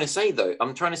what I'm trying to say, though.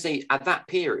 I'm trying to say at that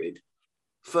period,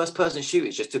 first-person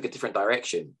shooters just took a different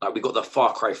direction. Like we got the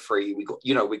Far Cry 3, we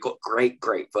got great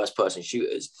first-person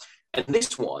shooters, and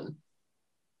this one,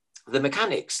 the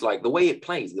mechanics, like the way it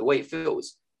plays, the way it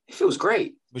feels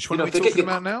great. Which one are we talking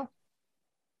about now?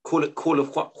 Call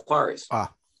of Juarez.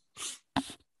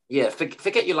 Yeah,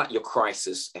 forget your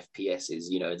Crisis FPSs.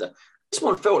 This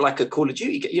one felt like a Call of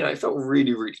Duty. It felt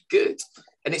really, really good,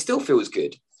 and it still feels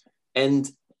good, and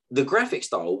the graphic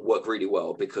style worked really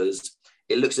well because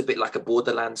it looks a bit like a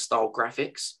Borderlands style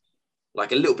graphics,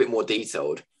 like a little bit more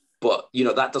detailed, but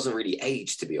that doesn't really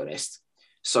age, to be honest.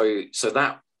 So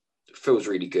that feels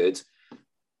really good.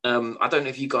 I don't know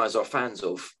if you guys are fans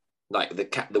of like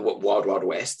the Wild Wild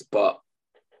West, but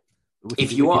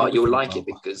if you are, you'll like it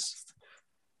because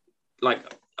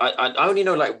like I only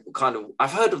know like kind of,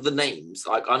 I've heard of the names.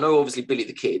 Like I know obviously Billy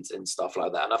the Kid and stuff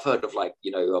like that, and I've heard of like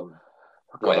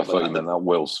God, I thought you meant that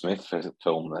Will Smith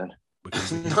film then.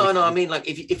 No, I mean like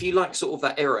if you like sort of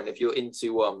that era, and if you're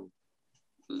into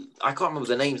I can't remember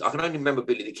the names. I can only remember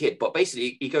Billy the Kid, but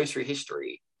basically he goes through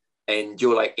history, and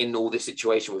you're like in all this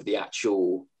situation with the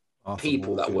actual Arthur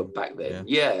people Morgan. that were back then.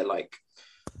 Yeah, like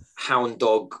Hound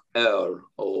Dog Earl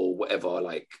or whatever.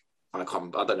 Like I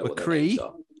don't know what their names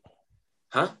are.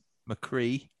 Huh?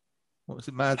 McCree. What was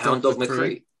it? Mad Hound Dog Dog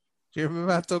McCree. Do you remember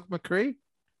Mad Dog McCree?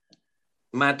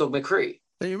 Mad Dog McCree.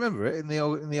 Do you remember it in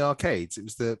the arcades? It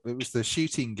was the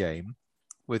shooting game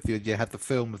with you had the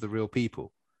film of the real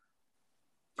people.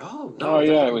 Oh no! Oh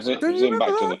yeah, it was in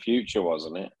Back to the Future,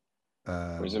 wasn't it?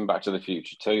 It was in Back to the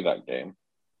Future 2, that game.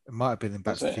 It might have been in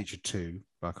Back to the Future 2,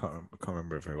 but I can't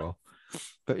remember it very well.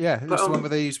 But yeah, it was the one where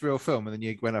they used real film, and then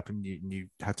you went up and you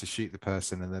had to shoot the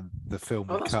person, and then the film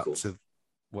would cut to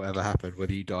whatever happened,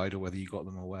 whether you died or whether you got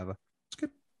them or whatever. It's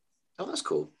good. Oh, that's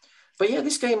cool. But yeah,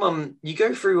 this game, you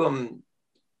go through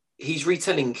he's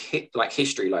retelling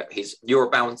history, like you're a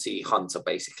bounty hunter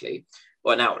basically,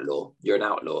 or an outlaw. You're an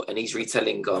outlaw, and he's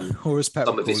retelling or as Pep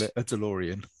would call it, a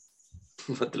DeLorean.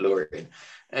 A DeLorean,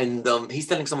 and he's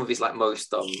telling some of his like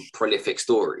most prolific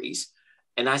stories,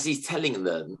 and as he's telling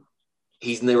them,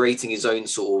 he's narrating his own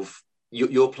sort of.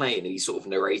 You're playing, and he's sort of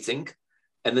narrating,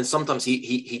 and then sometimes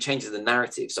he changes the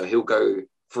narrative. So he'll go,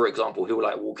 for example, he'll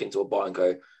like walk into a bar and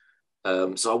go,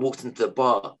 so I walked into the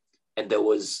bar, and there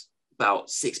was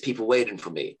about 6 people waiting for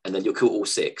me, and then you'll kill all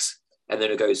 6, and then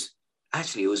it goes,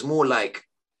 actually, it was more like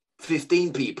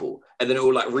 15 people, and then it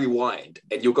will like rewind,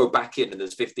 and you'll go back in, and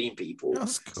there's 15 people.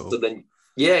 That's cool. So then,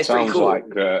 yeah, it's pretty cool.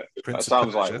 That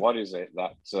sounds like what is it?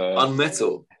 That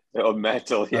Unmetal.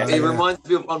 Unmetal, yeah. It reminds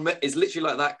me of Unmetal. It's literally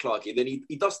like that, Clarky. Then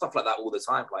he does stuff like that all the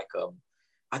time. Like,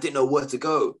 I didn't know where to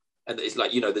go, and it's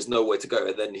like there's nowhere to go,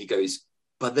 and then he goes,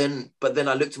 but then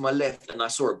I looked to my left, and I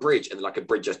saw a bridge, and like a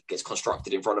bridge just gets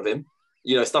constructed in front of him,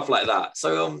 stuff like that.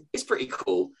 So it's pretty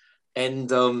cool, and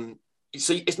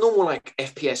so it's normal like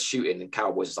FPS shooting and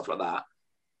cowboys and stuff like that,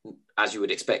 as you would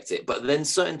expect it. But then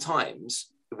certain times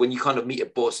when you kind of meet a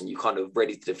boss and you're kind of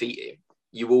ready to defeat him,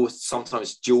 you will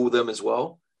sometimes duel them as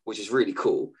well, which is really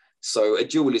cool. So a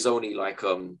duel is only like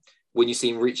when you see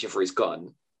him reaching for his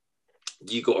gun,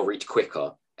 you got to reach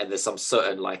quicker, and there's some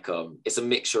certain like it's a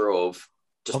mixture of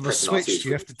just on the Switch. Do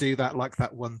you have to do that like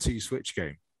that 1-2 Switch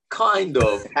game? Kind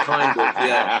of,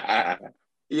 yeah.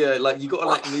 Yeah, like you got to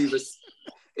like move.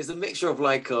 It's a mixture of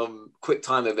like quick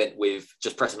time event with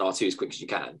just pressing R2 as quick as you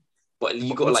can. But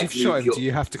you got to like. Do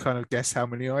you have to kind of guess how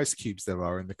many ice cubes there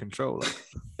are in the controller?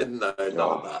 No, none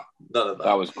of that. None of that.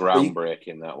 That was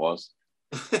groundbreaking. That was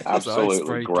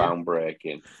absolutely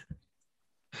groundbreaking.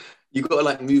 You got to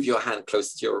like move your hand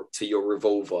closer to your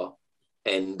revolver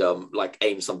and like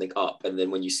aim something up, and then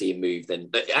when you see him move,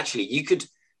 then actually you could,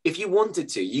 if you wanted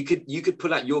to, you could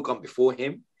pull out your gun before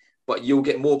him. But you'll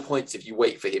get more points if you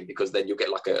wait for him, because then you'll get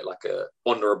like a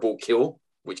honorable kill,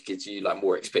 which gives you like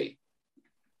more XP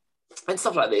and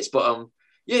stuff like this. But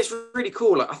yeah, it's really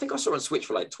cool. Like I think I saw it on Switch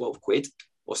for like 12 quid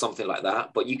or something like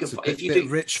that. But you can if you do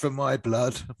rich for my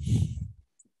blood,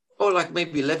 or like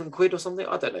maybe 11 quid or something.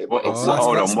 I don't know. But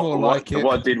that's more like it.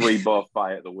 What did we both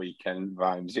buy at the weekend,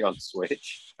 Vimesy, on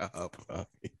Switch? Shut up,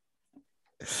 buddy.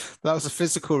 That was a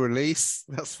physical release.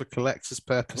 That's for collector's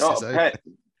purposes. No,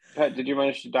 Pet, did you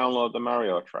manage to download the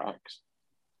Mario tracks?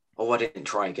 Oh, I didn't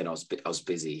try again. I was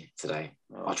busy today.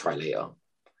 I'll try later.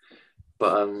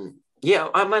 But yeah,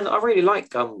 I really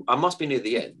like. I must be near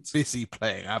the end. Busy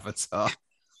playing Avatar.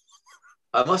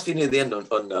 I must be near the end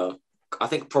on I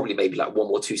think probably maybe like 1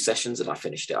 or 2 sessions, and I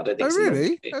finished it. I don't think. Oh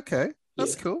really? Okay,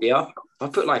 that's cool. Yeah, I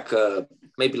put like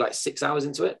maybe like 6 hours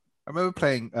into it. I remember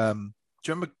playing. Do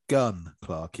you remember Gun,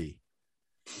 Clarky?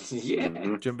 Yeah. Do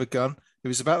you remember Gun? It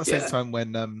was about the same time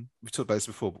when we talked about this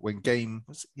before, but when Game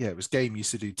used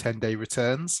to do 10-day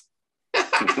returns. The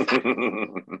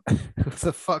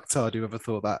fucktard who ever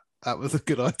thought that was a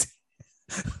good idea.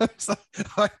 It's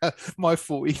like, my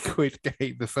 40 quid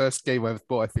game, the first game I ever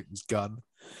bought, I think, was Gun.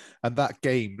 And that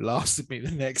game lasted me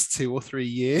the next 2 or 3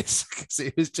 years because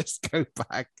it was just go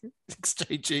back,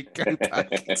 exchange it, go back.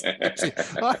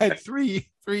 I had three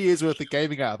years worth of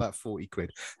gaming out of that 40 quid.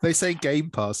 They say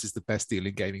Gamepass is the best deal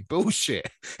in gaming. Bullshit.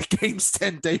 Game's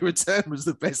 10-day return was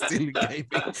the best deal in gaming.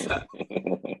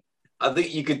 I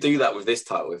think you could do that with this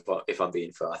title if I'm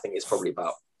being fair. I think it's probably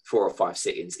about 4 or 5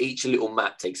 sittings. Each little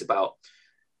map takes about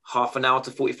half an hour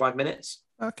to 45 minutes.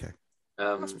 Okay.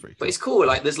 But it's cool.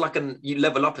 Like there's like you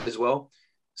level up as well.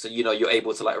 So, you're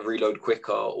able to like reload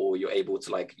quicker, or you're able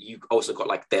to like, you also got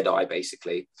like Deadeye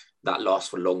basically that lasts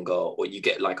for longer, or you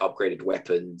get like upgraded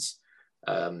weapons.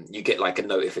 You get like a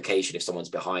notification if someone's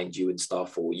behind you and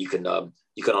stuff, or you can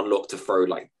unlock to throw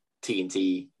like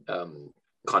TNT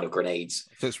kind of grenades.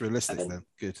 If it's realistic, then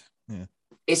good. Yeah.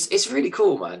 It's really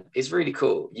cool, man. It's really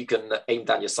cool. You can aim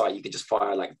down your sight. You can just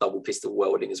fire like double pistol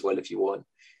welding as well if you want.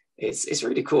 It's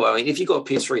really cool. I mean, if you got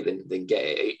a PS3, then get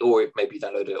it, or maybe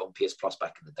download it on PS Plus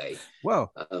back in the day.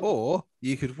 Well, or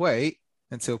you could wait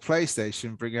until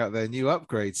PlayStation bring out their new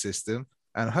upgrade system,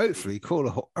 and hopefully Call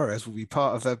of Juarez will be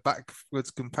part of their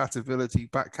backwards compatibility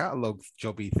back catalog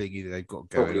jobby thingy they've got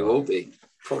going.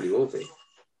 Probably will be.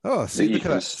 Oh, see, look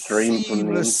at that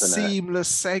seamless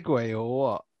segue, or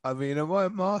what? I mean, am I a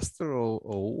master or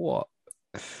what?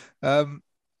 The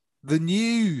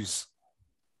news.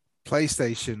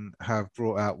 PlayStation have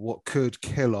brought out what could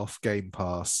kill off Game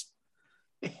Pass.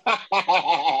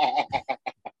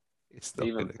 It's not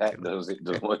even Pet does it.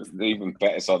 Even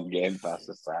Pet's on Game Pass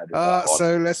aside.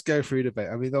 So let's go through the debate.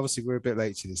 I mean, obviously we're a bit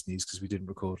late to this news because we didn't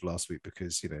record last week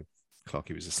because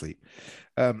Clarky was asleep.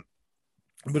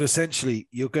 But essentially,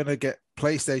 you're going to get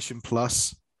PlayStation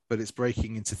Plus, but it's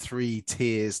breaking into 3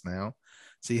 tiers now.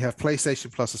 So you have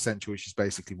PlayStation Plus Essential, which is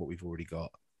basically what we've already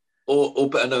got. Or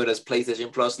better known as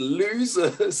PlayStation Plus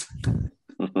Losers.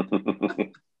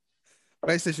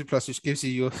 PlayStation Plus, which gives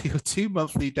you your 2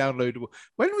 monthly downloadable.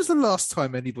 When was the last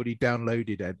time anybody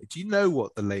downloaded it? Do you know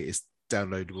what the latest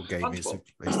downloadable game is of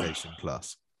PlayStation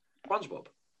Plus? SpongeBob.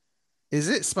 Is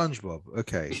it SpongeBob?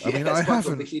 Okay. Yeah, I mean, I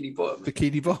haven't.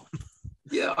 Bikini Bottom.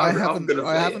 Yeah, I haven't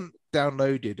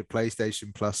downloaded a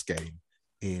PlayStation Plus game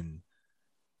in.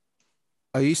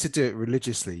 I used to do it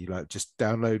religiously, like just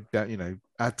download that,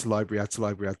 add to library.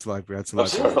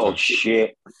 Oh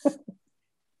shit!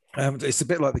 It's a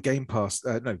bit like the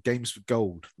Gamepass. Games with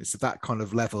Gold. It's that kind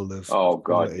of level of. Oh god,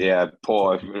 quality. Yeah,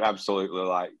 poor, absolutely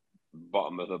like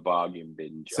bottom of the bargain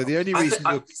bin. So the only reason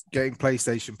you're getting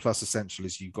PlayStation Plus Essential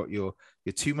is you've got your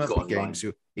 2 monthly games,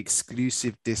 your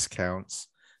exclusive discounts,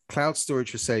 cloud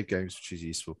storage for save games, which is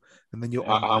useful, and then your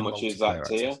how much is that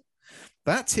tier? Access.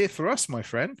 That tier for us, my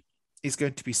friend, is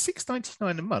going to be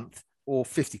 $6.99 a month or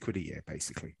 50 quid a year,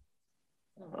 basically.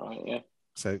 All right, yeah.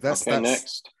 So that's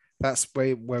next. That's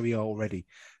where we are already.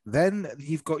 Then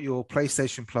you've got your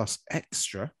PlayStation Plus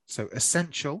Extra, so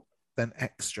Essential, then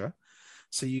Extra.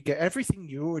 So you get everything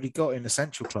you already got in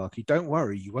Essential, Clarky. Don't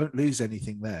worry, you won't lose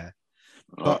anything there.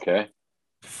 But okay.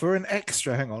 For an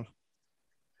extra, hang on,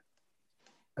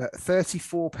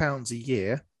 £34 a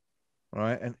year,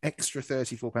 right? An extra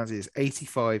 £34 a year is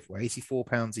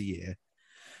 £84 a year.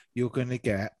 You're going to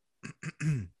get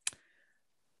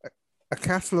a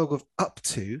catalogue of up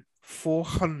to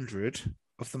 400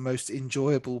 of the most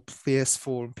enjoyable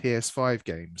PS4 and PS5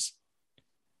 games.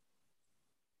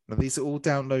 Now, these are all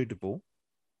downloadable.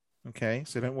 Okay,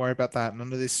 so don't worry about that.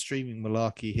 None of this streaming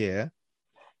malarkey here.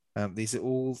 These are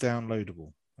all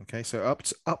downloadable. Okay, so up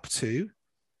to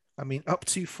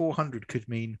 400 could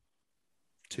mean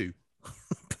 2.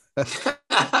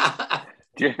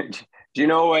 do you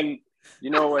know when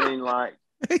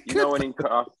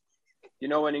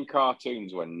in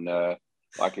cartoons when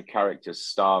like a character's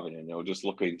starving and he'll just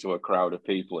look into a crowd of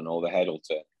people and all the head will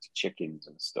turn to chickens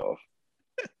and stuff.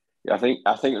 I think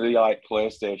the like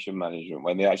PlayStation management,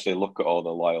 when they actually look at all the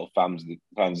loyal fans,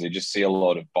 they just see a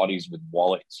lot of bodies with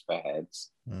wallets for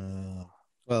heads.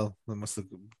 Well, they must have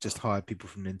just hired people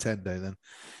from Nintendo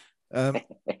then.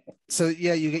 So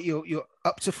yeah, you get your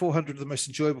up to 400 of the most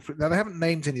enjoyable. Now they haven't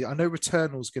named any. I know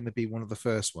Returnal's going to be one of the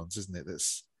first ones, isn't it?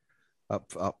 That's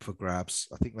up for grabs.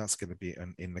 I think that's going to be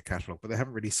in the catalog, but they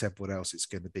haven't really said what else it's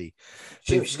going to be.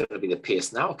 It's going to be the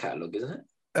PS Now catalog, isn't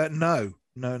it? No.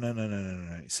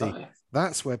 See,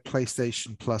 that's where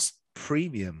PlayStation Plus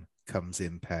Premium comes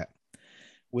in, Pet,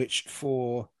 which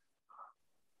for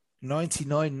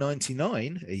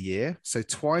 $99.99 a year, so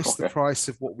twice the price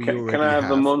of what we already have. Can I have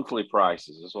the monthly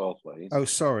prices as well, please? Oh,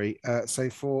 sorry. So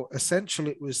for Essential,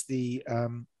 it was the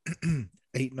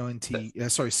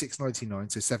 $6.99, so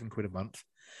 £7 a month.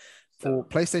 For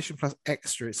PlayStation Plus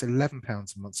Extra, it's £11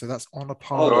 a month, so that's on a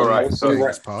par. All right, so I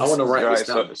want to write this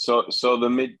down. So the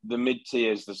mid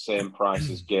tier is the same price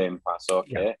as Game Pass,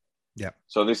 okay? Yeah.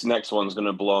 So this next one's going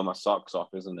to blow my socks off,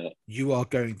 isn't it? You are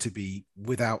going to be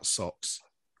without socks.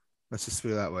 Let's just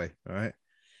put it that way, all right?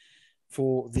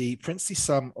 For the princely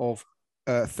sum of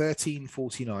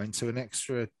 $13.49, so an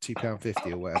extra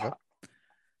 £2.50 or whatever.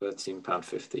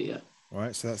 £13.50, yeah. All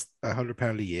right, so that's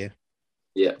 £100 a year.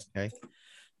 Yeah. Okay.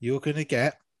 You're going to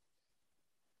get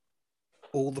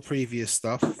all the previous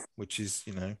stuff, which is,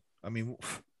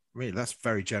 really, that's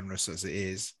very generous as it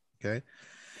is. Okay.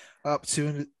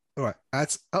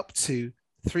 adds up to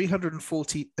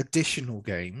 340 additional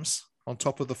games on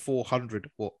top of the 400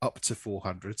 or up to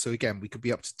 400. So again, we could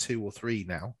be up to 2 or 3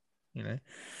 now,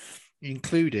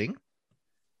 including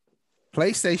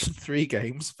PlayStation 3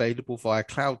 games available via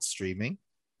cloud streaming.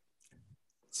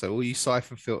 So all you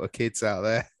Siphon Filter kids out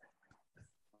there,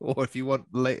 or if you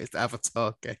want the latest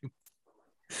Avatar game,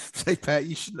 say, Pat,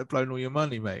 you shouldn't have blown all your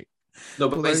money, mate. No,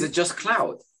 but is it just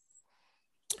cloud?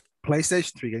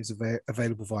 PlayStation 3 games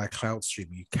available via cloud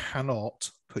streaming. You cannot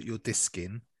put your disc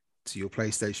in to your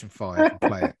PlayStation 5 and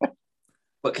play it.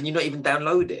 But can you not even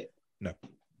download it? No.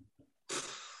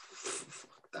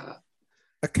 Fuck that.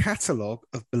 A catalogue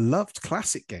of beloved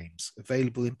classic games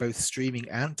available in both streaming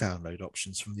and download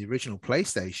options from the original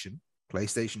PlayStation,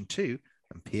 PlayStation 2,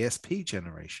 and PSP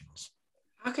generations.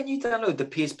 How can you download the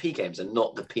PSP games and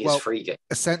not the PS3 games?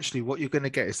 Essentially, what you're going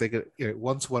to get is they're going to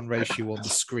one-to-one ratio on the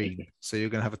screen. So you're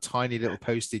going to have a tiny little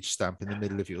postage stamp in the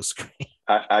middle of your screen.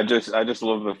 I just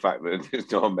love the fact that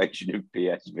there's no mention of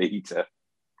PS Vita.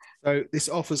 So this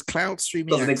offers cloud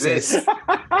streaming Doesn't access. exist.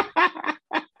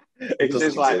 It's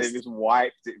just like they just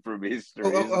wiped it from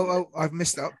history. I've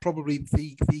missed out probably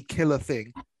the killer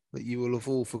thing that you will have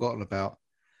all forgotten about.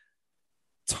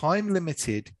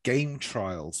 Time-limited game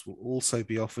trials will also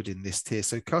be offered in this tier,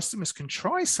 so customers can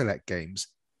try select games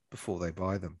before they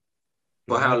buy them.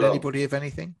 Remind anybody of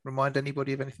anything?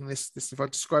 This, if I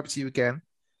describe it to you again,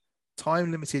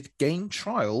 time-limited game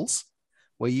trials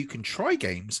where you can try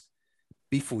games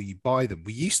before you buy them.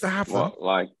 We used to have them.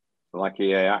 Like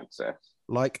EA Access?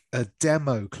 Like a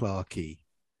demo, Clarky.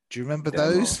 Do you remember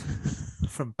those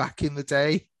from back in the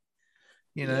day?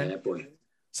 Yeah, boy.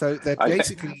 So they're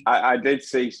basically. I did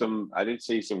see some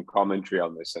commentary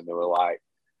on this, and they were like,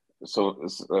 some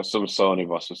Sony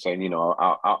boss was saying,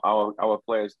 our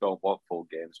players don't want full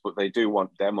games, but they do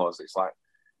want demos. It's like,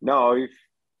 no, if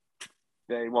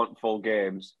they want full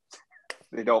games,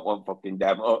 they don't want fucking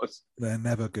demos. Their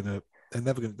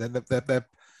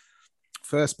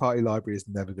first party library is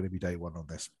never going to be day one on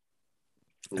this.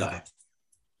 No. Ever.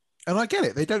 And I get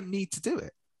it. They don't need to do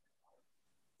it.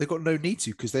 They've got no need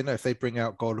to, because they know if they bring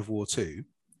out God of War 2,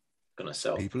 gonna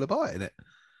sell. People are buying it.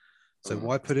 So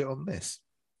why put it on this?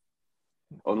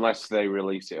 Unless they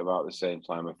release it about the same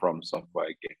time a From Software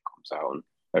game comes out and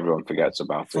everyone forgets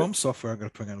about it. From Software, I'm going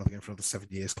to bring out another game for another 7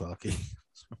 years, Clarky.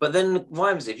 But then,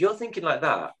 Vimes, if you're thinking like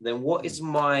that, then what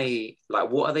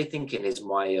are they thinking is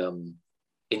my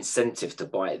incentive to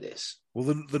buy this?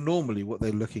 Well, normally what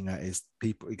they're looking at is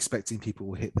expecting people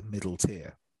will hit the middle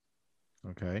tier.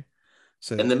 Okay.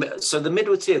 So the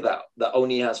middle tier that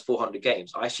only has 400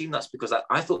 games, I assume that's because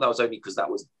I thought that was only because that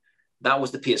was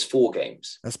the PS4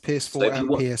 games. That's PS4 and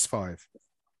PS5.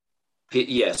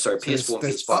 PS4 and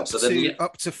PS5. So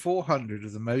up to 400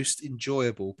 of the most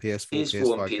enjoyable PS4 and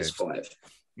PS5 games.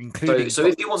 Including, so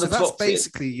if you want the top that's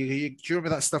basically, do you remember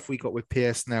that stuff we got with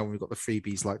PS Now when we got the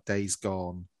freebies like Days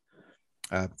Gone,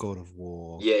 God of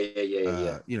War?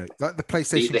 Yeah. Like the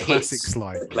PlayStation the Classics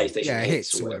line. PlayStation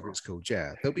hits or whatever it's called.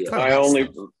 Yeah, there'll be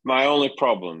my only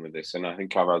problem with this, and I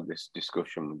think I've had this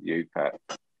discussion with you, Pet.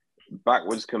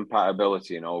 Backwards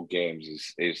compatibility in old games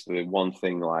is the one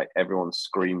thing like everyone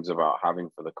screams about having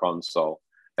for the console,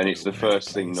 and it's the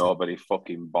first thing nobody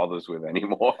fucking bothers with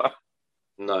anymore.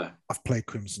 No, I've played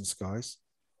Crimson Skies.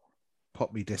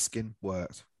 Pop me disc in,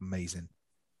 worked, amazing.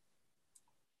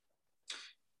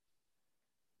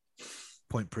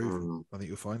 Point proven. I think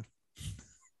you'll find.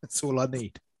 That's all I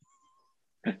need.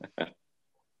 There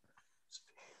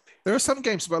are some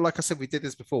games, but like I said, we did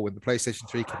this before when the PlayStation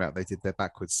 3 came out. They did their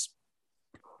backwards.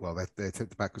 Well, they took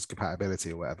the backwards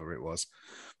compatibility or whatever it was,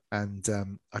 and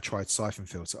I tried Siphon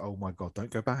Filter. Oh my god!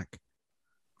 Don't go back.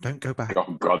 Don't go back.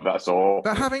 Oh god, that's all.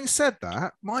 But having said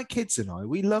that, my kids and I,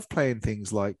 we love playing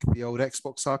things like the old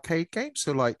Xbox arcade games.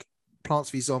 So like Plants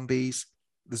v Zombies,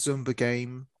 the Zumba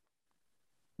game.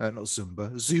 Not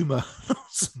Zumba, Zuma,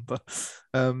 not Zumba.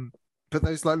 But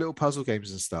those like little puzzle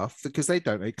games and stuff, because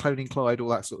Cloning Clyde, all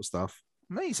that sort of stuff.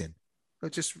 Amazing. They're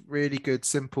just really good,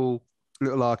 simple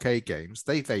little arcade games.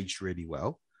 They've aged really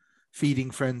well.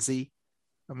 Feeding Frenzy.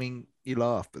 I mean, you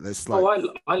laugh, but there's like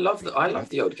I love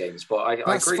the old games, but I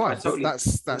agree. Fine. Totally...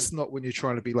 That's not when you're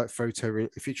trying to be like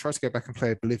if you try to go back and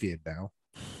play Oblivion now.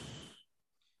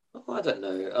 Oh, I don't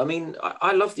know. I mean,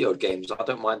 I love the old games. I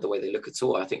don't mind the way they look at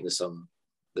all. I think there's some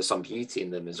beauty in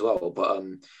them as well. But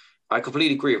I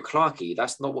completely agree with Clarky.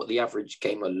 That's not what the average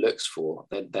gamer looks for.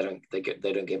 They don't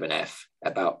give an F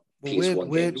about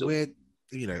PS1 games.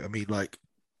 I mean, like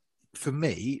for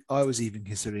me, I was even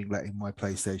considering letting my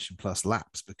PlayStation Plus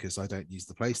lapse because I don't use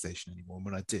the PlayStation anymore. And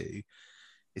when I do,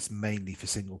 it's mainly for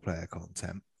single player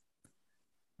content.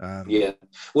 Yeah.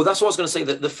 Well, that's what I was going to say.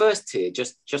 That the first tier,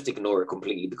 just ignore it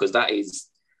completely, because that is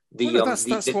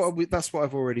that's what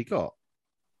I've already got.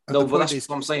 And no, but that's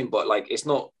what I'm saying. But like, it's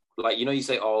not like, you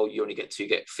say, oh, you only get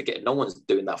forget. No one's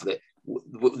doing that for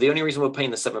the only reason we're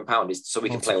paying the £7 is so we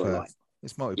can play online.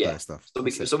 It's multiplayer stuff.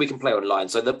 So we can play online.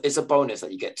 So it's a bonus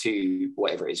that you get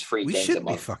whatever it is, free games a month. We shouldn't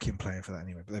be fucking playing for that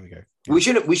anyway, but there we go. Yeah.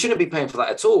 We shouldn't be paying for that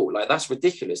at all. Like, that's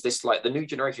ridiculous. This, like, the new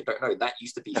generation don't know that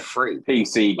used to be free.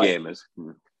 PC gamers.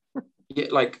 Yeah,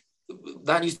 like,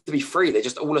 that used to be free. They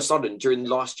just all of a sudden during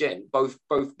last gen, both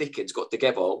dickheads got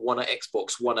together, one at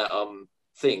Xbox, one at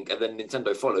thing, and then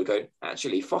Nintendo followed, going,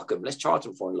 actually, fuck them, let's charge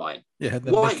them for online. Yeah, and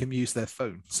then make them use their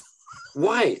phones.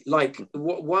 Why? Like,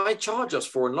 why charge us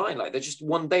for online? Like, they just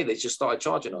one day they just started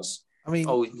charging us. I mean,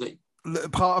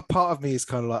 part of me is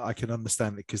kind of like, I can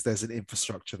understand it because there's an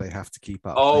infrastructure they have to keep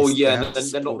up.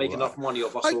 They're not making enough money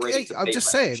off us already. I'm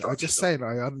just saying,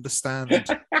 I understand.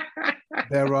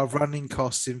 There are running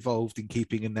costs involved in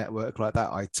keeping a network like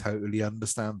that. I totally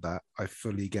understand that. I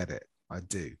fully get it. I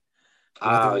do.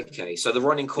 Okay. So the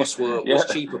running costs was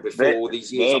cheaper before all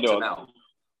these years up to now.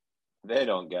 They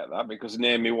don't get that, because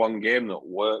name me one game that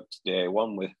worked day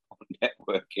one with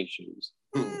network issues.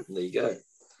 There you go.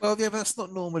 Well, yeah, but that's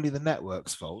not normally the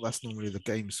network's fault. That's normally the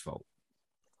game's fault.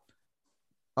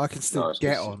 I can still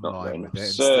get online with it.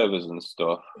 Servers and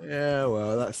stuff. Yeah,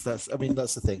 well, that's. I mean,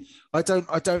 that's the thing. I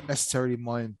don't necessarily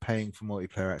mind paying for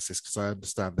multiplayer access, because I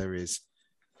understand there is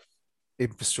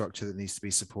infrastructure that needs to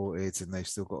be supported, and they've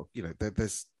still got,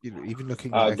 there's, even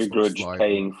looking at I begrudge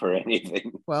paying for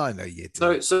anything. Well, I know you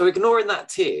do. So ignoring that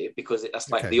tier, because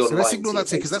that's like the online. So let's ignore that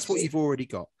tier, because that's what you've already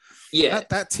got. Yeah,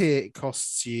 that tier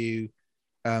costs you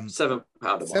 £7 a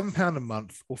month. £7 a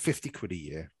month, or £50 a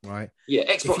year, right?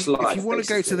 Yeah, Xbox Live. If you want to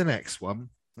go to the next one,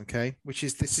 okay,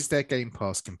 this is their Game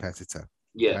Pass competitor.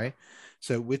 Yeah. Okay?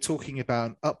 So we're talking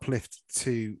about an uplift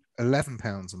to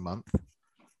 £11 a month.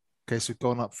 Okay, so we've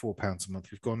gone up £4 a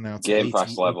month. We've gone now to Game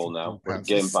Pass level now.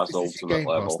 Game Pass Ultimate Game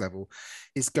Pass level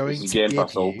is going to Game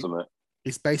Pass Ultimate.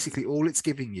 It's basically all it's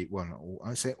giving you. Well,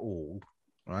 I say all,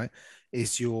 right?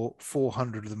 Is your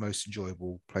 400 of the most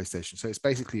enjoyable PlayStation. So it's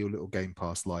basically your little Game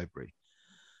Pass library.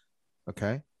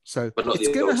 Okay, so it's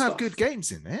going to have good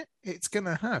games in it. It's going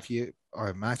to have I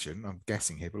imagine, I'm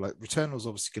guessing here, but like Returnal's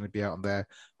obviously going to be out on there.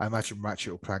 I imagine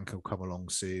Ratchet or Clank will come along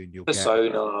soon. You'll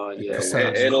Persona,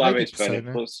 it'll have its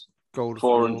benefits.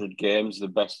 400 games, the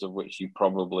best of which you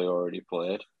probably already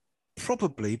played.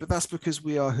 Probably, but that's because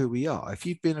we are who we are. If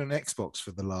you've been on Xbox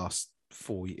for the last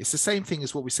 4 years, it's the same thing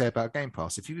as what we say about Game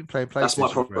Pass. If you've been playing PlayStation, that's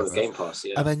my problem with Game Pass,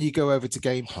 and then you go over to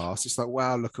Game Pass, it's like,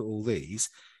 wow, look at all these.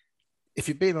 If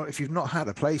you've not had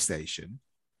a PlayStation,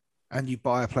 and you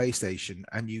buy a PlayStation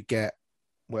and you get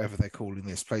whatever they're calling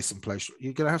this, PlayStation,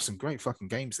 you're going to have some great fucking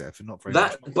games there for not very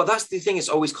much money. But that's the thing it's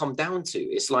always come down to.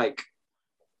 It's like,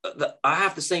 I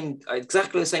have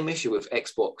exactly the same issue with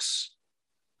Xbox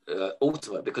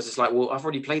Ultimate, because it's like, well, I've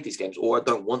already played these games, or I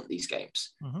don't want these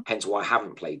games, hence why I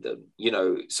haven't played them.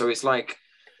 So it's like,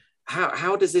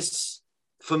 how does this,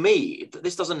 for me,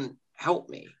 this doesn't help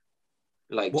me.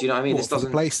 Like, do you know what I mean? This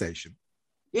doesn't. For the PlayStation.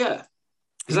 Yeah,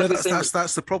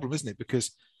 that's the problem, isn't it?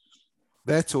 Because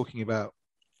they're talking about,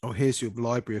 here's your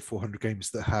library of 400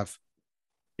 games that have,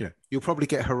 you'll probably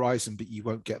get Horizon, but you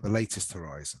won't get the latest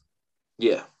Horizon.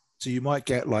 Yeah. So you might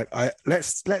get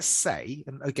let's say,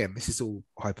 and again, this is all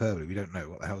hyperbole. We don't know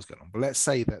what the hell's going on, but let's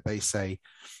say that they say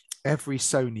every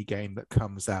Sony game that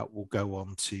comes out will go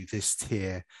on to this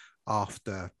tier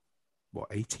after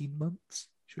 18 months?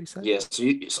 Should we say?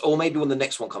 Yes, or maybe when the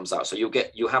next one comes out, so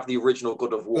you'll have the original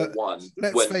God of War 1.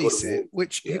 Let's face it,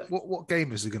 what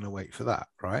gamers are going to wait for that,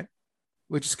 right?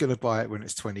 We're just going to buy it when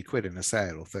it's 20 quid in a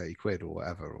sale, or 30 quid, or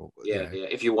whatever. Or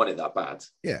if you want it that bad.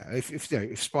 Yeah,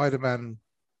 if Spider-Man,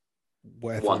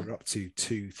 whatever we're up to,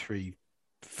 2, 3,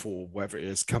 4, whatever it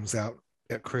is, comes out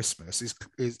at Christmas,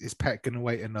 is Pet going to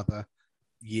wait another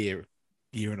year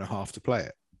and a half to play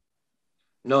it?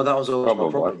 No, that was always my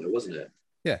problem, wasn't it?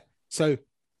 Yeah. So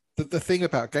the thing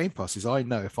about Game Pass is, I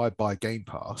know if I buy Game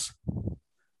Pass,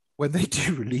 when they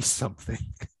do release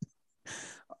something,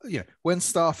 when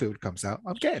Starfield comes out,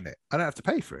 I'm getting it. I don't have to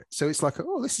pay for it. So it's like,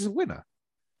 this is a winner.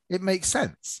 It makes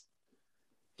sense.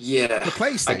 Yeah. The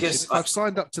PlayStation, I've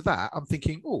signed up to that. I'm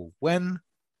thinking, when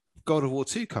God of War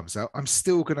 2 comes out, I'm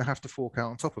still going to have to fork out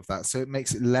on top of that. So it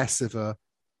makes it less of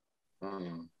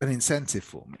an incentive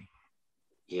for me.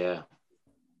 Yeah.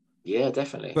 Yeah,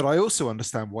 definitely. But I also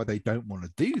understand why they don't want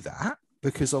to do that,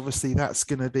 because obviously that's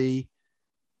going to be,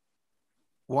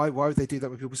 why would they do that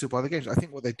when people still buy the games? I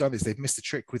think what they've done is they've missed a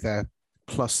trick with their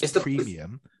Plus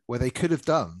Premium, where they could have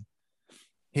done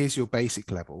here's your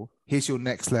basic level, here's your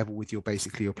next level with your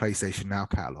basically your PlayStation Now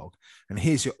catalog, and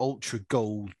here's your ultra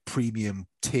gold premium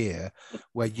tier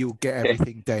where you'll get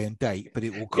everything day and date, but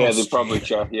it will cost they probably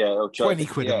charge 20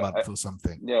 quid a month or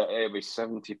something. Yeah, it'll be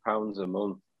 £70 a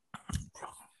month.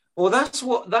 Well, that's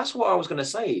what I was going to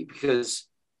say, because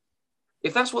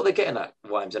if that's what they're getting at,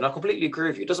 Wimes, and I completely agree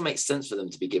with you, it doesn't make sense for them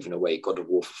to be giving away God of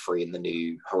War for free in the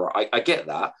new Horizon. I get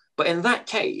that, but in that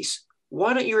case,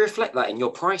 why don't you reflect that in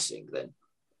your pricing then?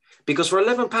 Because for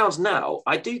 £11 now,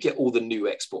 I do get all the new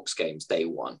Xbox games day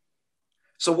one.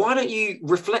 So why don't you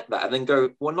reflect that and then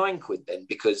go, well, £9 then,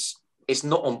 because it's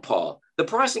not on par. The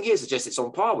pricing here suggests it's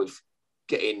on par with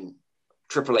getting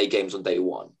AAA games on day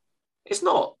one. It's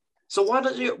not. So why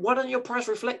don't your price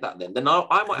reflect that then? Then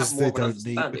I might have more of an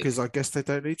understanding. Because I guess they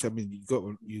don't need to. I mean, you've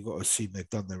got to assume they've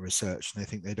done their research and they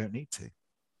think they don't need to.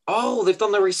 Oh, they've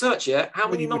done their research, yeah? How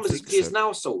many numbers has PS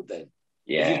Now sold then?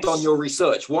 Yeah, you've done your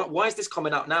research. Why is this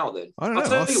coming out now then? I'll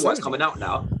tell you why it's coming out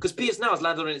now. Because PS Now has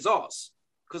landed on its ass.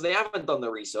 Because they haven't done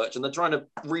their research and they're trying to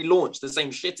relaunch the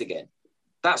same shit again.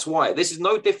 That's why. This is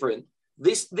no different.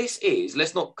 This is,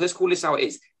 let's call this how it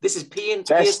is. This is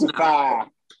PS Now.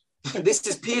 This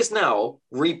is PS Now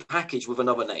repackaged with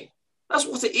another name. That's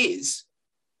what it is.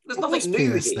 There's nothing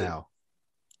new PS here. Now?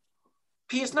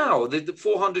 PS Now, the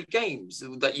 400 games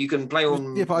that you can play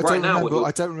on but right now.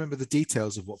 I don't remember the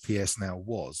details of what PS Now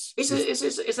was. It's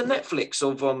a Netflix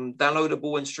of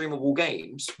downloadable and streamable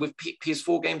games with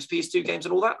PS4 games, PS2 games,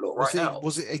 and all that lot now.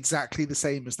 Was it exactly the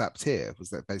same as that tier? Was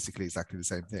that basically exactly the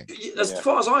same thing? As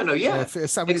far as I know, yeah. It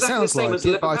sounds like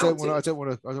it, but I don't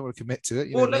want to commit to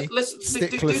it. Let's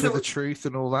stickler for the truth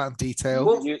and all that and detail.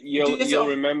 Well, you'll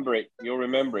remember it. You'll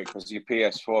remember it because your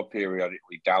PS4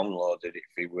 periodically downloaded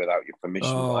it without your permission.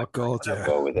 Oh God, yeah.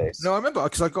 Go with this. No, I remember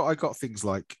because I got things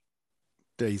like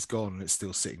Days Gone and it's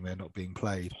still sitting there not being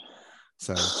played.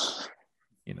 So,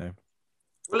 Well,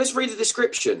 let's read the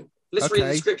description. Read the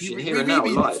description here and now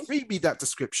live. Read me that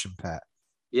description, Pat.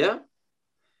 Yeah.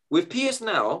 With PS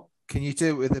Now, can you do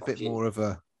it with a bit more of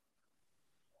a?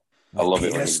 I love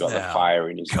it when he's got the fire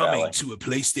in his coming belly. to a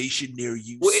PlayStation near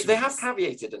you. Well, they have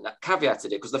caveated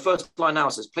it because the first line now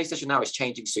says PlayStation Now is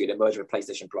changing soon and merging with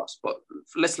PlayStation Plus. But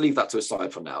let's leave that to a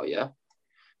side for now, yeah?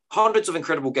 Hundreds of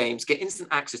incredible games, get instant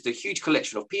access to a huge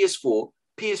collection of PS4,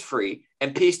 PS3,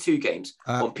 and PS2 games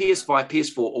on PS5,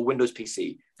 PS4, or Windows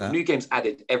PC. New games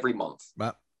added every month.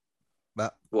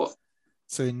 What?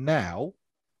 So now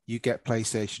you get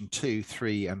PlayStation 2,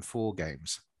 3, and 4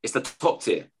 games. It's the top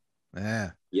tier.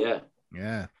 Yeah.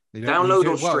 Download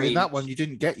or stream. In that one, you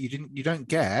don't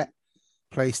get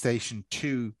PlayStation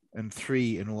 2 and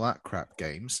 3 and all that crap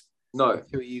games. No.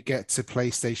 Until you get to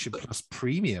PlayStation Plus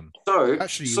Premium. So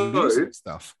actually, you lose some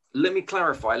stuff. Let me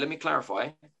clarify.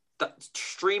 That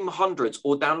stream hundreds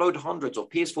or download hundreds of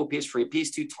PS4, PS3,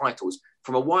 PS2 titles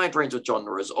from a wide range of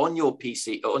genres on your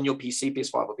PC,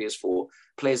 PS5 or PS4.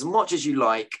 Play as much as you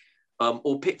like.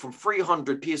 Or pick from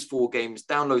 300 PS4 games,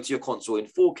 download to your console in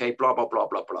 4K, blah, blah, blah,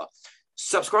 blah, blah.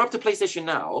 Subscribe to PlayStation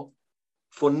Now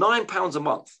for £9 a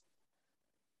month.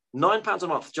 £9 a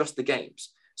month, just the games.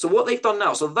 So what they've done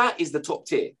now, so that is the top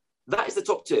tier.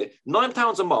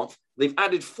 £9 a month. They've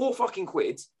added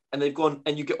 £4 and they've gone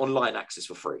and you get online access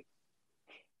for free.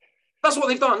 That's what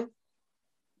they've done.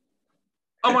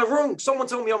 Am I wrong? Someone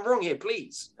tell me I'm wrong here,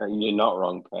 please. You're not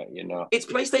wrong, Pat. It's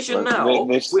PlayStation Now.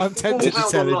 I'm tempted to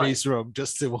tell him he's wrong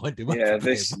just to wind him up. Yeah,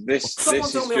 this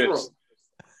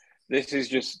is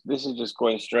just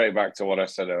going straight back to what I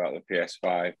said about the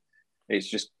PS5. It's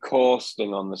just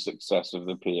coasting on the success of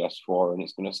the PS4, and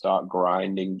it's going to start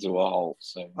grinding to a halt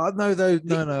soon.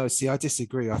 No. See, I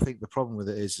disagree. I think the problem with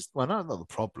it is, well, not the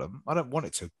problem. I don't want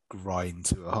it to grind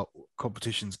to a halt.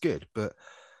 Competition's good, but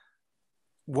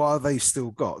while they've still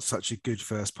got such a good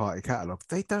first party catalog,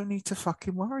 they don't need to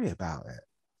fucking worry about it.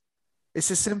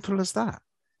 It's as simple as that.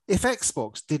 If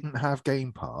Xbox didn't have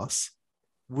Game Pass,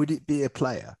 would it be a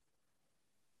player?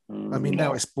 I mean,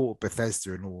 now it's bought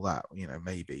Bethesda and all that,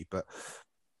 maybe. But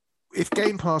if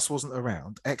Game Pass wasn't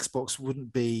around, Xbox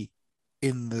wouldn't be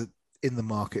in the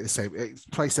market the same.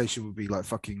 PlayStation would be like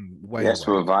fucking way. Yes,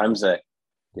 well, Vimesy,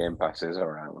 Game Pass is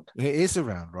around. It is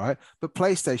around, right? But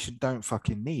PlayStation don't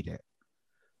fucking need it.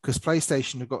 Because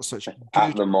PlayStation have got such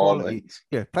good quality.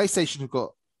 Yeah, PlayStation have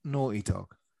got Naughty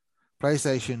Dog.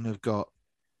 PlayStation have got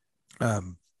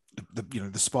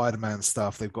the Spider-Man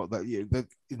stuff. They've got that. The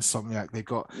Insomniac. They've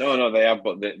got no. They have,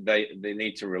 but they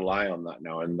need to rely on that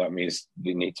now, and that means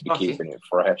they need to be keeping it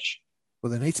fresh.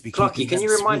 Well, they need to be. Clarky, can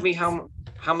you remind me how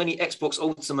many Xbox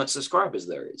Ultimate subscribers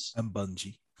there is? And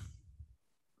Bungie.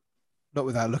 Not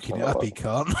without looking it up, he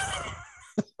can't.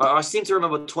 I seem to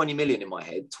remember 20 million in my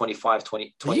head. 25,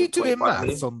 20, Are you doing 25 million?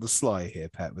 maths on the sly here,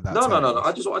 Pet? Without No. telling us?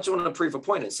 I just want to prove a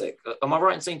point in a sec. Am I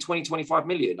right in saying 20, 25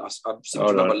 million? I seem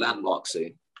to remember landmark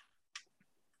soon.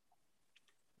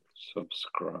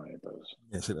 Subscribers.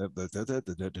 Yes,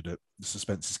 the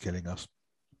suspense is killing us.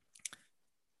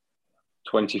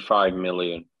 25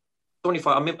 million.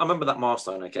 25. I remember that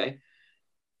milestone, okay?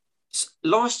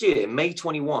 Last year, May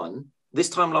 21, this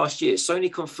time last year,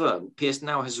 Sony confirmed PS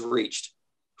Now has reached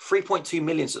 3.2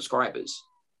 million subscribers.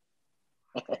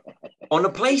 On a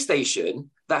PlayStation,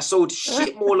 that sold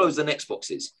shit more loads than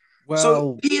Xboxes. Well,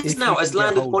 so PS Now has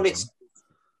landed on its...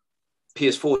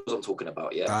 PS4 I'm talking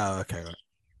about, yeah. Oh, okay. Right.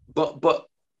 But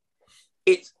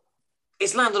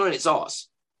it's landed on its arse.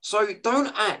 So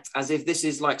don't act as if this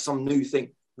is like some new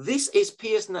thing. This is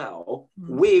PS Now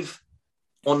with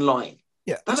online.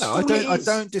 Yeah, I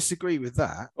don't disagree with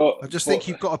that. I just think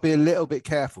you've got to be a little bit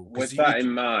careful. With that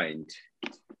in mind,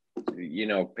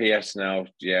 PS Now,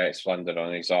 it's landed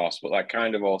on its arse, but that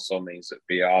kind of also means that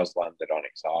VR's landed on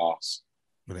its arse.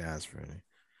 Well, it has really.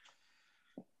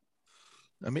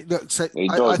 I mean, look, so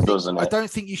doesn't it? I don't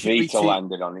think you should. Vita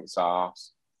landed on its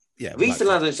arse. Yeah, Vita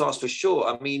landed on its arse for sure.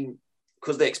 I mean,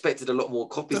 because they expected a lot more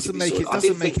copies. Doesn't make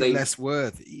it less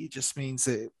worthy. It just means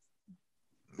that.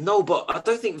 No, but I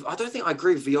don't think I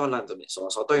agree with VR landed on its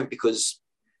arse. I don't, because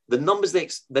the numbers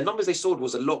they sold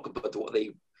was a lot compared to what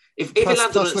they. If it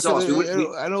landed on its arse,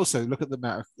 and also look at the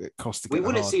amount it cost to get. We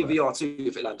wouldn't see a VR2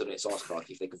 if it landed on its arse, Clark,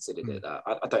 if they considered it that.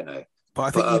 I don't know. But I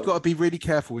think you've got to be really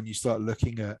careful when you start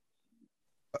looking at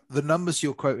the numbers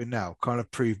you're quoting now. Kind of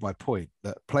prove my point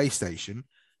that PlayStation.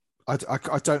 I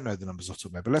don't know the numbers off the top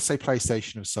of my head, but let's say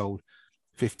PlayStation have sold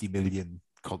 50 million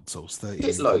consoles, 30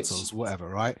 million consoles, whatever,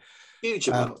 right? Huge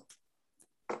amount.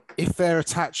 If their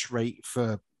attach rate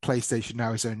for PlayStation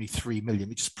Now is only 3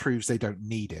 million, it just proves they don't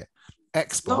need it.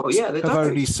 Xbox have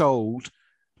only sold,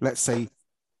 let's say,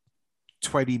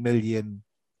 20 million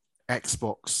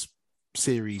Xbox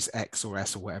Series X or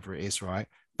S or whatever it is, right?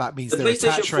 That means their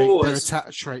attach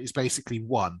rate is basically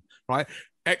 1, right?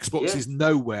 Xbox is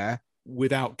nowhere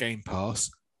without Game Pass.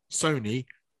 Sony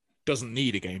doesn't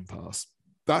need a Game Pass.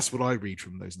 That's what I read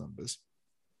from those numbers.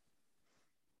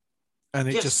 And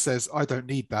it just says, I don't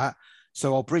need that.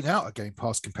 So I'll bring out a Game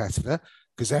Pass competitor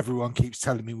because everyone keeps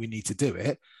telling me we need to do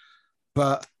it.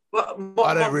 But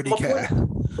I don't really care.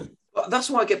 That's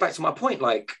why I get back to my point.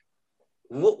 Like,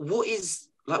 what is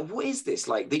this?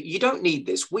 Like, you don't need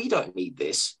this. We don't need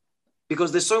this,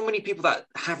 because there's so many people that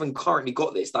haven't currently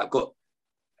got this, that got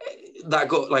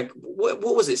like, what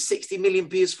was it? 60 million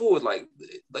PS4, like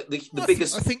the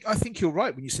biggest. I think you're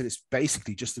right when you said it's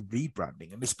basically just a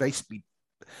rebranding, and it's basically,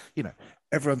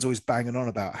 everyone's always banging on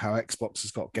about how Xbox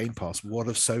has got Game Pass. What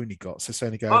have Sony got? So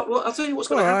Sony go, well, I'll tell you what's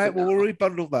going to happen. All right, well, we'll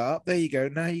rebundle that up. There you go.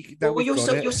 Now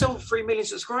you'll sell 3 million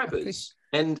subscribers,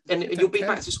 and you'll be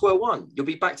back to square one. You'll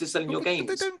be back to selling your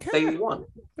games day one.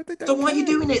 So why are you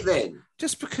doing it then?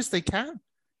 Just because they can.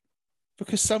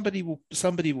 Because somebody will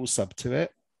sub to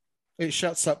it. It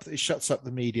shuts up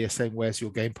the media saying, "Where's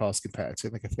your Game Pass competitor?"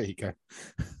 And they go, "There you go."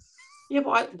 Yeah,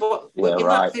 but in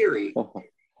that theory.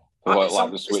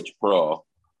 Like the Switch Pro.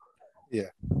 Yeah.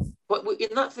 But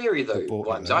in that theory, though,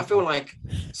 I feel like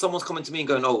someone's coming to me and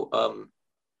going,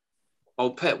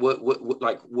 Pet,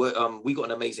 we got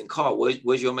an amazing car.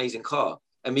 Where's your amazing car?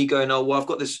 And me going, oh, well, I've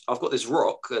got this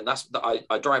rock, and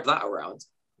I drive that around.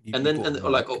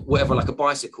 Whatever, like a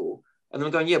bicycle. And then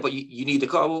I'm going, yeah, but you need a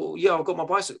car. Well, yeah, I've got my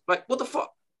bicycle. Like, what the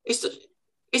fuck?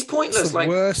 It's pointless. That's the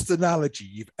worst analogy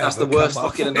you've ever. That's the worst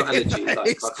fucking analogy. Like,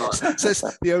 I can't. Says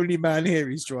the only man here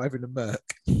is driving a Merc.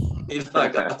 That's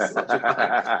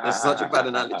such a bad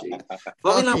analogy.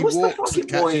 But I mean, like, what's the fucking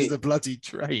point? Catches the bloody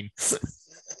train.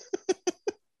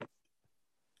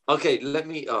 Okay, let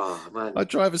me. Oh man, I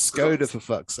drive a Skoda for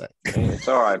fuck's sake. It's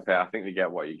all right, Pet. I think we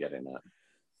get what you're getting at.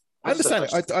 I understand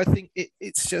it. I think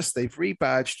it's just they've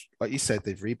rebadged, like you said,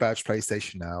 they've rebadged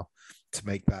PlayStation Now to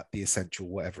make that the essential,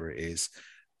 whatever it is.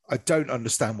 I don't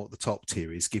understand what the top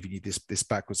tier is giving you this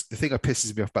backwards. The thing that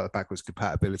pisses me off about the backwards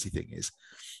compatibility thing is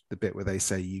the bit where they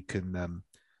say you can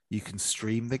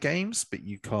stream the games, but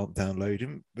you can't download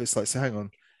them. It's like, so hang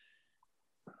on.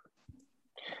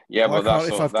 Yeah, but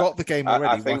if I've got the game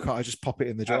already, why can't I just pop it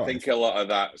in the drive? I think a lot of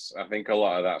that's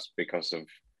because of.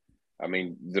 I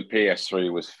mean, the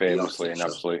PS3 was famously an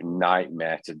absolute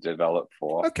nightmare to develop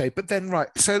for. Okay, but then right.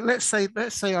 So let's say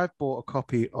I bought a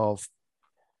copy of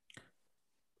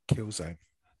Killzone.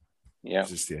 Yeah,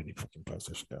 this is the only fucking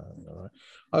PlayStation game. All right.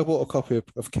 I bought a copy of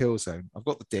Killzone. I've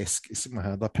got the disc. It's in my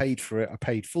hand. I paid for it. I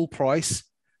paid full price,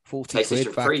 40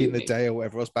 quid back in the day or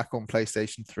whatever. I was back on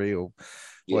PlayStation 3 or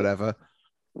whatever.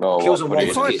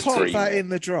 If I pop that in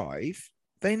the drive,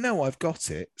 they know I've got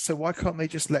it. So why can't they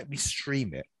just let me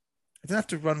stream it? I don't have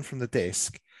to run from the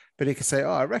disc, but it can say,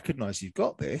 "Oh, I recognize you've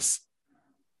got this.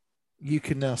 You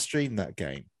can now stream that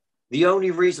game." The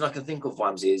only reason I can think of,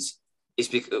 Vimes, is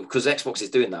because Xbox is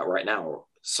doing that right now.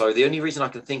 So the only reason I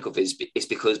can think of is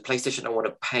because PlayStation don't want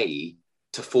to pay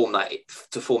to form that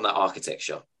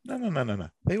architecture. No.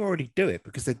 They already do it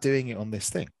because they're doing it on this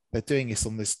thing. They're doing this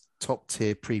on this top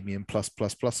tier premium plus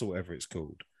or whatever it's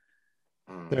called.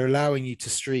 They're allowing you to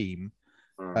stream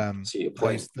those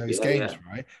games,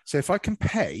 right? So if I can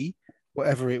pay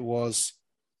whatever it was,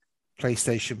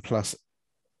 PlayStation Plus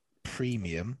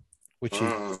Premium, which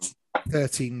is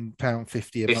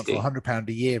 £13.50 a month or £100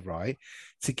 a year, right?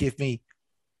 To give me,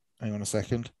 hang on a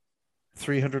second,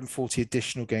 340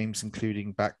 additional games,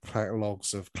 including back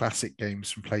catalogs of classic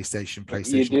games from PlayStation.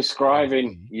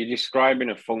 You're describing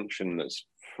a function that's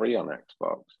free on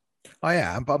Xbox. I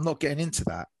am, but I'm not getting into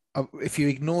that. If you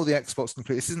ignore the Xbox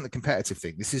completely, this isn't the competitive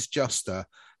thing. This is just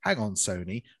hang on,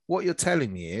 Sony. What you're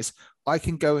telling me is I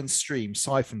can go and stream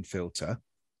Siphon Filter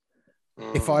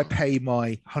if I pay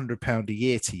my £100 a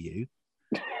year to you.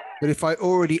 But if I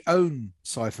already own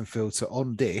Siphon Filter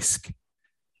on disc,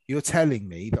 you're telling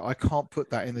me that I can't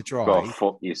put that in the drive. Go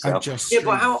fuck yourself. And just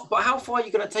but how far are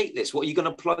you going to take this? What are you going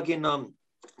to plug in? Do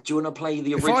you want to play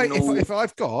the original? If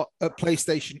I've got a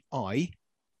PlayStation Eye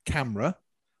camera,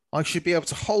 I should be able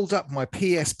to hold up my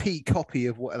PSP copy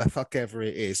of what the fuck ever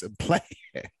it is and play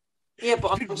it. Yeah,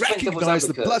 but I'm recognise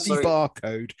the bloody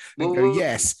barcode and go,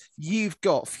 yes, you've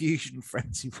got Fusion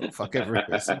Frenzy, what fuck ever it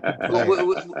is.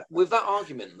 With that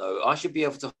argument, though, I should be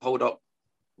able to hold up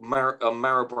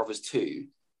Mario Brothers 2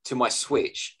 to my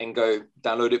Switch and go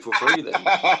download it for free. Then,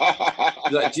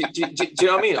 like, do you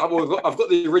know what I mean? I've got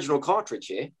the original cartridge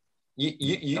here.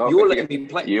 You're letting me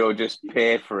play. You'll just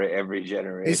pay for it every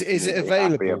generation. Is it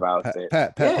available? About it.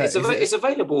 It's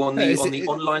available on the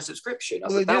online subscription.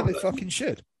 Well, yeah, they fucking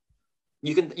should.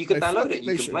 You can download it.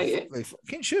 You can play it. They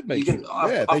fucking should make it.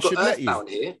 Yeah, they should let you. Down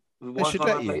here. They should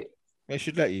let you. They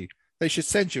should let you. They should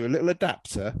send you a little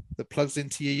adapter that plugs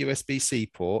into your USB-C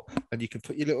port, and you can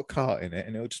put your little cart in it,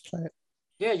 and it'll just play it.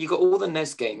 Yeah, you got all the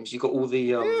NES games, you got all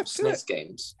the SNES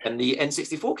games, and the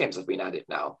N64 games have been added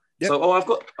now. Yep. So, I've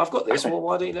got this. Well,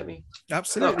 why don't you let me?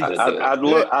 Absolutely. I'd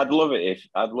love it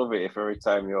if every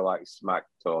time you're like smack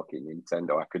talking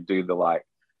Nintendo, I could do the like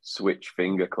switch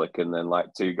finger click, and then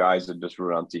like two guys would just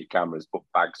run onto your cameras, put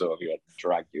bags over you, and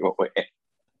drag you away.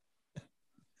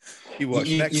 You watch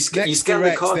next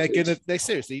direct,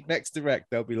 next direct,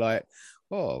 they'll be like,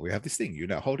 "Oh, we have this thing. You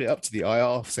now hold it up to the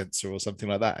IR sensor or something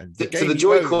like that, and the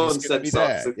Joy-Con sets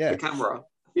up the camera.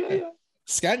 Yeah.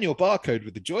 Scan your barcode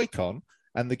with the Joy-Con,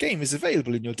 and the game is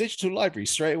available in your digital library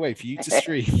straight away for you to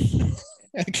stream."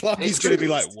 And Clarky's going to be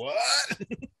like, "What?"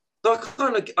 So I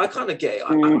kind of get it.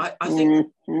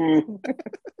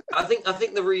 I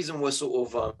think the reason we're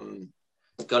sort of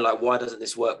going like, why doesn't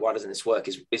this work? Why doesn't this work?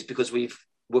 Is because we're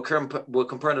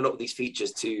comparing a lot of these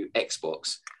features to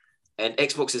Xbox, and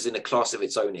Xbox is in a class of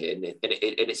its own here, and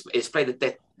it's played the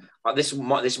death. This is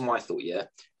my thought. Yeah,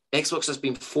 Xbox has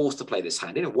been forced to play this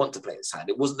hand. They didn't want to play this hand.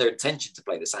 It wasn't their intention to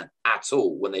play this hand at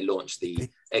all when they launched the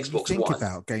Xbox One. Think One.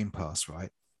 About Game Pass, right?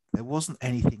 There wasn't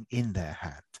anything in their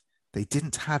hand. They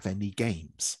didn't have any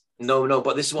games. No,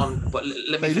 but this one. But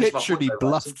let me. They literally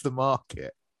bluffed the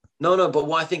market. No, but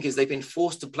what I think is they've been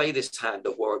forced to play this hand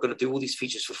of where we're going to do all these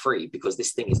features for free because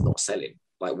this thing is not selling.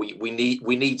 Like we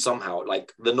need somehow,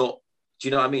 like they're not. Do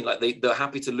you know what I mean? Like they're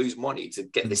happy to lose money to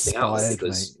get this thing out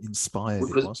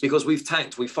because we've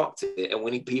tanked, we fucked it, and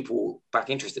we need people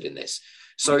back interested in this.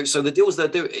 So the deals they're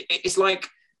doing, it's like,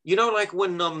 you know, like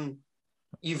when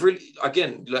you've released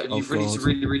a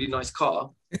really, really nice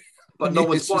car, but no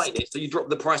one's buying it, so you drop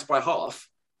the price by half,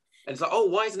 and it's like, oh,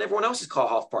 why isn't everyone else's car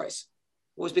half price?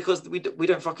 Well, it's because we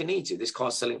don't fucking need to. This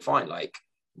car's selling fine. Like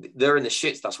they're in the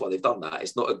shits. That's why they've done that.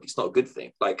 It's not a good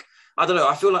thing. Like, I don't know.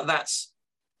 I feel like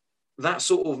that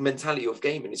sort of mentality of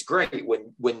gaming is great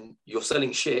when you're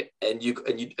selling shit and you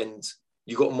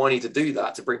got money to do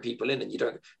that, to bring people in, and you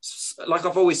don't, like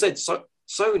I've always said,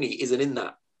 Sony isn't in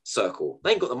that circle.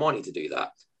 They ain't got the money to do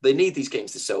that. They need these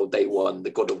games to sell day one, the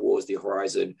God of Wars, the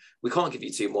Horizon. We can't give you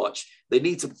too much. They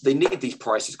need these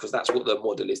prices because that's what their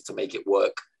model is, to make it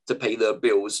work, to pay their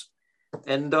bills.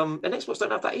 And Xbox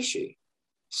don't have that issue.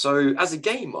 So as a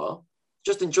gamer,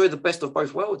 just enjoy the best of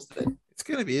both worlds then. It's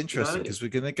going to be interesting because we're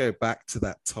going to go back to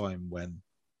that time when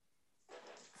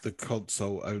the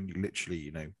console only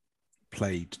literally,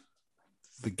 played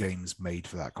the games made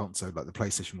for that console. Like the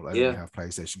PlayStation will only have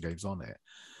PlayStation games on it.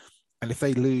 And if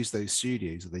they lose those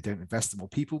studios or they don't invest them, or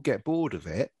people get bored of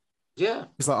it. Yeah.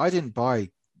 It's like, I didn't buy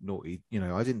Naughty. You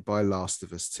know, I didn't buy Last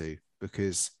of Us 2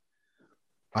 because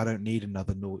I don't need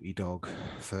another Naughty Dog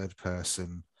third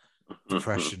person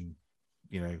depression,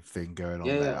 thing going on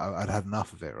there. I'd had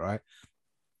enough of it, right?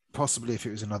 Possibly if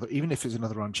it was even if it was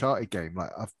another Uncharted game,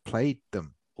 like I've played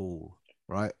them all,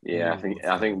 right? Yeah,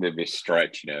 I think they'd be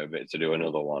stretching it a bit to do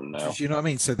another one now. Do you know what I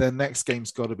mean? So their next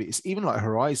game's got to be. It's even like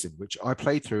Horizon, which I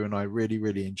played through and I really,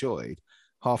 really enjoyed.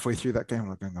 Halfway through that game, I'm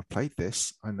like going, I've played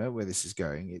this. I know where this is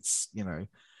going. It's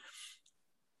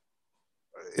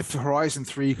if Horizon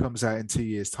 3 comes out in 2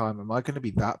 years' time, am I going to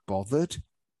be that bothered?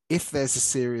 If there's a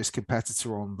serious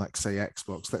competitor on, like, say,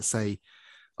 Xbox, let's say,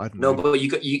 I don't know. No, but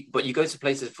you go to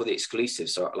places for the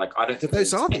exclusives. So, like, I don't think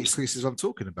those are the exclusives I'm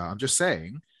talking about. I'm just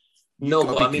saying. No,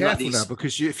 but I mean, careful now,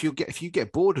 because if you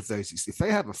get bored of those, if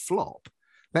they have a flop,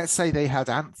 let's say they had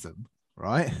Anthem,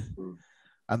 right?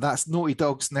 And that's Naughty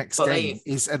Dog's next game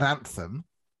is an Anthem.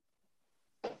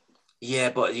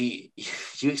 Yeah, but you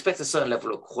expect a certain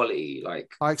level of quality. Like,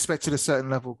 I expected a certain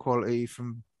level of quality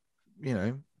from,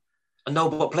 No,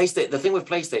 but PlayStation. The thing with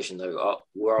PlayStation, though,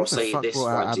 where I'll say this,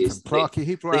 right, is Clarky,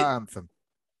 who brought out Anthem?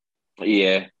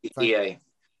 Yeah, EA.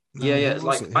 Yeah.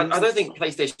 Like, I don't think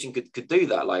PlayStation could do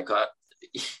that. Like,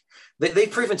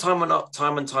 they've proven time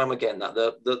and time again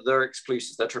that their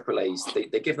exclusives, their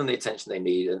AAAs, they give them the attention they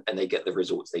need and they get the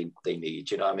results they need.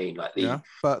 Do you know what I mean? Like,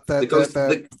 but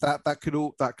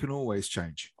that can always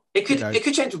change. It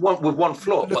could change with one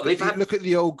flop. But look at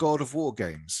the old God of War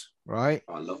games, right?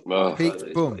 I love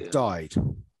peaked, boom, died.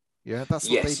 Yeah, that's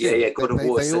what they do. Yeah. God of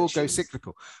War, they all go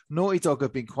cyclical. Naughty Dog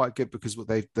have been quite good because what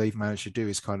they've managed to do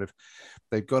is kind of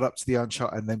they've got up to the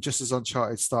Uncharted, and then just as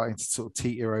Uncharted starting to sort of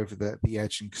teeter over the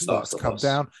edge and start to come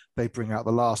down, they bring out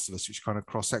The Last of Us, which kind of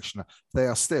cross-section. They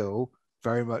are still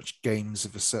very much games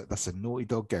of a certain. That's a Naughty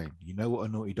Dog game. You know what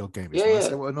a Naughty Dog game is? Yeah. It's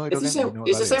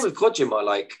the same with Kojima.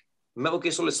 Like, Metal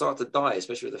Gear Solid started to die,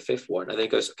 especially with the fifth one, and then he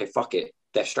goes, okay, fuck it,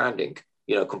 Death Stranding.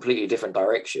 Completely different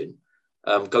direction.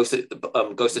 Goes to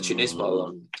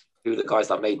Tunismo, who the guys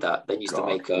that made that, they used to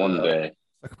make one day.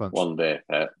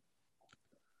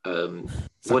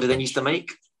 What did they used to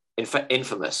make?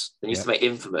 Infamous. They used to make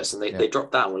Infamous, and they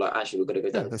dropped that and were like, actually, we're going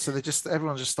to go down. So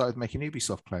everyone just started making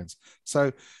Ubisoft clones.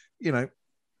 So,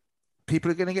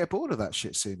 people are going to get bored of that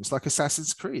shit soon. It's like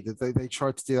Assassin's Creed. They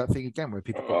tried to do that thing again where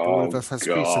people got bored of Assassin's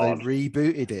Creed, so they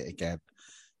rebooted it again.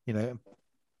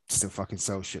 Still fucking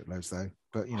sell shitloads though.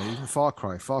 But even Far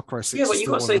Cry 6 is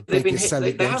still one of the biggest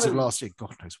selling games of last year.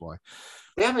 God knows why.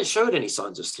 They haven't showed any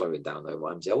signs of slowing down though,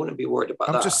 Ramsey. I wouldn't be worried about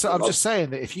that. I'm just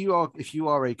saying that if you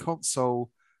are a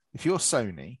console, if you're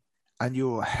Sony and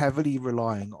you're heavily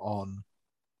relying on,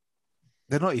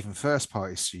 they're not even first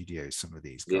party studios, some of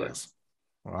these guys,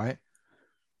 right?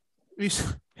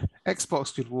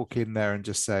 Xbox could walk in there and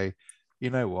just say, you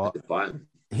know what?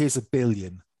 Here's $1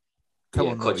 billion. Come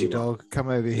on, Naughty Dog, come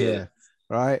over here,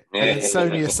 right? And then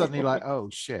Sony is suddenly like, oh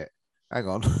shit, hang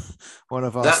on, one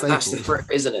of our that's the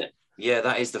threat, isn't it? Yeah,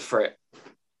 that is the threat.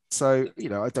 So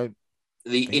I don't.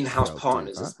 The in-house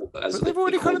partners, but they've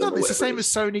already kind of done this. It's the same as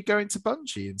Sony going to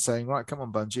Bungie and saying, right, come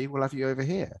on, Bungie, we'll have you over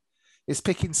here. It's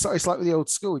picking. It's like with the old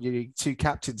school. You need two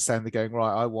captains standing there going,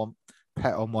 right, I want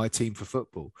Pet on my team for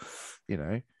football,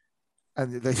 and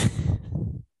they.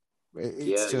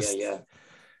 Yeah.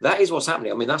 That is what's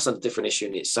happening. I mean, that's a different issue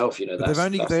in itself. They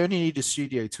only need a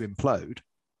studio to implode,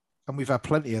 and we've had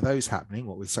plenty of those happening.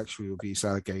 What with sexual abuse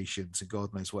allegations and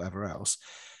God knows whatever else.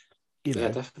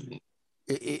 Definitely.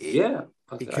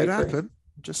 It could happen.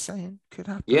 I'm just saying, could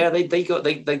happen. Yeah,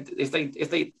 if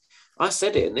they. I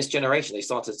said it in this generation, they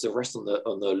started to rest on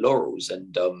the laurels,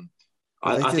 and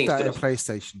I think that in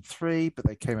PlayStation 3, but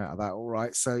they came out of that all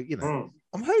right. So I'm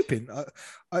hoping.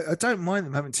 I don't mind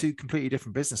them having two completely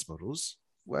different business models.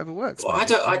 Whatever works. Well, I've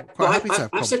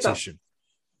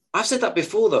said that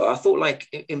before, though. I thought like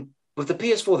with the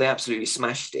PS4, they absolutely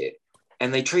smashed it,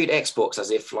 and they treat Xbox as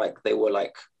if like they were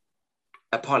like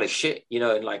a pile of shit,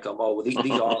 and like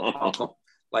these aren't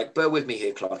like, bear with me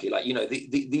here, Clarky. Like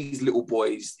these little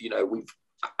boys, we've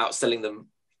outselling them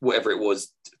whatever it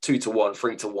was 2-1,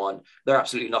 3-1. They're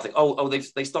absolutely nothing.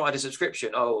 They started a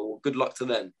subscription. Oh, good luck to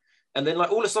them. And then,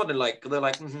 like, all of a sudden, like, they're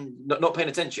like, not paying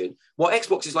attention. While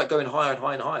Xbox is like going higher and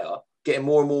higher and higher, getting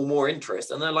more and more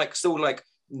interest. And they're like, still like,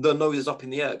 the nose is up in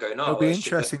the air going, oh. It'll be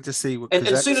interesting to see. And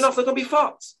soon enough, they're going to be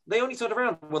fucked. They only turned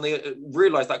around when they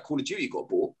realized that Call of Duty got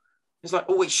bought. It's like,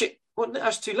 oh, wait, shit. Well,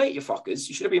 that's too late, you fuckers.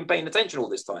 You should have been paying attention all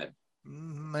this time.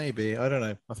 Maybe. I don't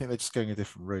know. I think they're just going a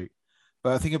different route.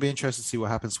 But I think it'll be interesting to see what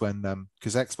happens when,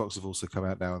 because Xbox have also come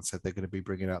out now and said they're going to be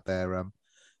bringing out their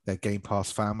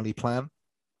Gamepass family plan.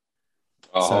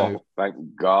 Oh, so, thank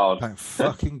God. Thank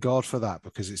fucking God for that,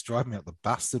 because it's driving me up the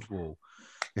bastard wall.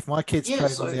 If my kid's Yeah,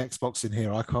 playing so on the Xbox in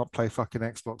here, I can't play fucking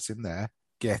Xbox in there.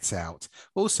 Get out.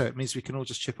 Also, it means we can all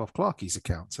just chip off Clarky's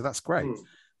account, so that's great.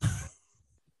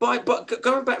 But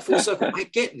going back full circle, I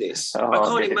get this. I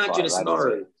can't imagine a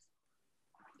scenario.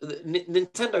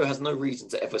 Nintendo has no reason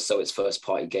to ever sell its first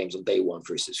party games on day one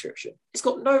through subscription. It's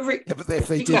got no reason. Yeah, but if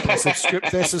they did,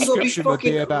 their subscription would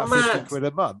be about mad. £50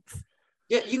 a month.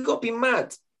 Yeah, you got to be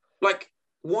mad. Like,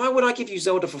 why would I give you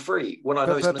Zelda for free when I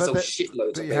know it's going to sell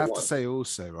shitloads? But you have to say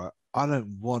also, right? I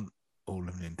don't want all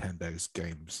of Nintendo's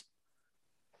games.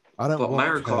 I don't. But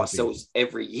Mario Kart sells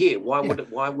every year. Why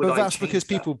would I? That's because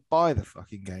people buy the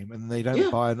fucking game and they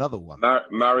don't buy another one.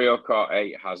 Mario Kart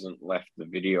 8 hasn't left the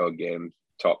video game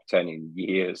top 10 in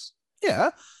years.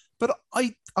 Yeah, but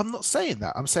I'm not saying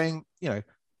that. I'm saying,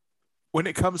 when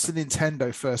it comes to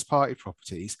Nintendo first party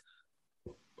properties,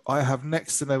 I have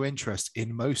next to no interest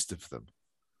in most of them.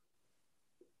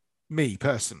 Me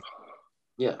personally.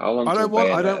 Yeah. I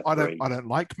don't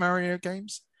like Mario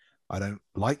games. I don't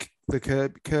like the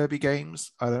Kirby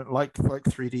games. I don't like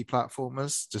 3D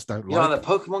platformers. Just don't like. You like the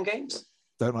Pokemon games?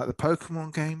 Don't like the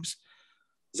Pokemon games.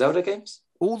 Zelda games?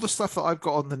 All the stuff that I've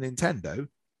got on the Nintendo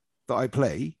that I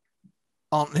play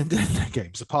aren't Nintendo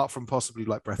games, apart from possibly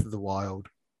like Breath of the Wild.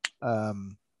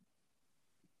 No,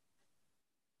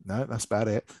 that's about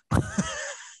it.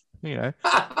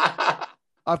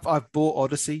 I've bought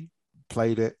Odyssey,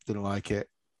 played it, didn't like it,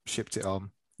 shipped it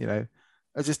on.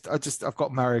 I've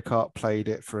got Mario Kart, played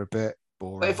it for a bit.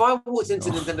 Boring. But if I walked into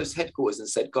Nintendo's headquarters and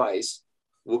said, guys,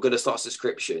 we're going to start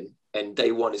subscription and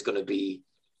day one is going to be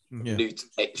new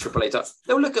AAA type,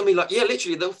 they'll look at me like, yeah,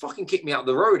 literally, they'll fucking kick me out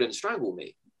the road and strangle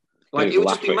me. Like, it would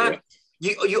just be mad.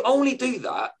 You only do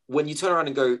that when you turn around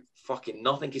and go, fucking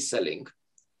nothing is selling.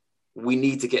 We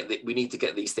need to get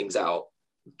these things out.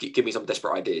 Give me some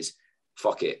desperate ideas.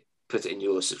 Fuck it. Put it in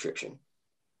your subscription.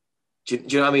 Do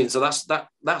you know what I mean? So that's why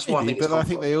I think. But I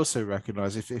think they also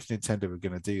recognise if Nintendo were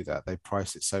going to do that, they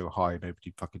price it so high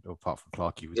nobody fucking, apart from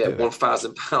Clarky, would do it.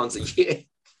 £1,000 a year.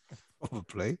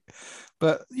 Probably,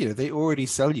 but they already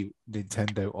sell you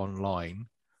Nintendo Online,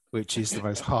 which is the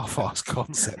most half-assed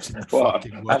concept in the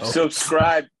fucking world.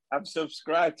 I've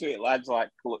subscribed to it, lads, like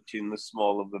clutching the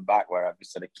small of the back where I've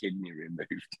just had a kidney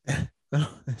removed.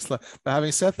 It's like, but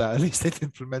having said that, at least they've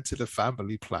implemented a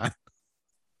family plan.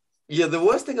 Yeah, the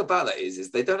worst thing about that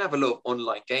is they don't have a lot of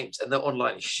online games, and their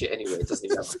online is shit anyway. It doesn't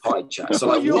even have a pie chat.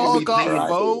 So you all got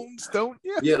phones, don't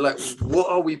you? Yeah, like what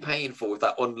are we paying for with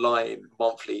that online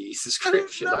monthly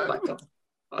subscription? I don't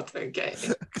get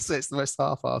it. Because it's the most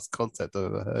half-assed concept I've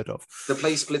ever heard of. To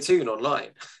play Splatoon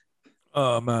online.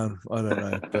 Oh man, I don't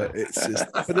know, but it's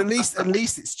just. But at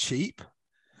least it's cheap.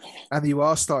 And you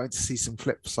are starting to see some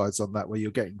flip sides on that, where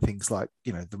you're getting things like,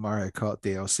 the Mario Kart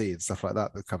DLC and stuff like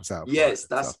that comes out. Yes,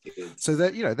 that's good. So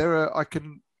that there are, I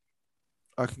can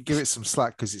give it some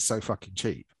slack because it's so fucking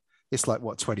cheap. It's like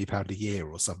what, £20 a year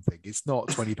or something. It's not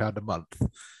 £20 a month.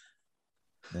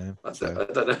 No, I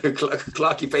don't know.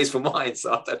 Clarky pays for mine,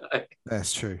 so I don't know.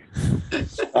 That's true.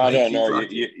 I don't know.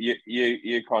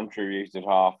 You contributed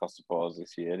half, I suppose,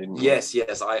 this year, didn't you? Yes.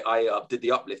 I did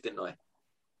the uplift, didn't I?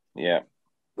 Yeah.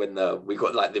 When we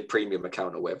got like the premium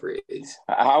account or whatever it is.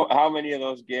 How many of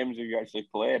those games have you actually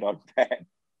played on pen?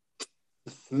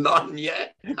 None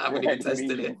yet. I haven't even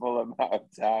tested it. Full amount of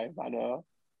time, I know.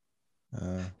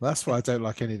 That's why I don't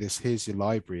like any of this. Here's your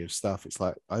library of stuff. It's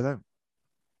like I don't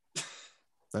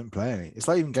play any. It's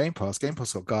like even Gamepass.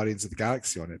 Gamepass got Guardians of the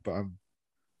Galaxy on it, but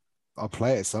I'll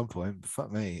play it at some point. But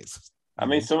fuck me, some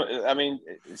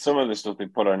of the stuff they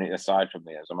put on it aside from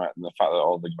the fact that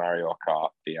all the Mario Kart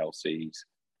DLCs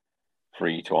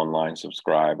free to online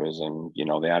subscribers, and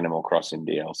the Animal Crossing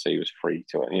DLC was free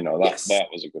to it. That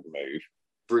was a good move.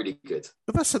 Really good.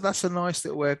 But that's a nice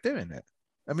little way of doing it.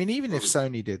 I mean, even if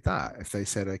Sony did that, if they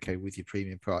said, okay, with your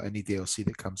premium part, any DLC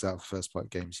that comes out for first party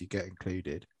games, you get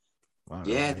included.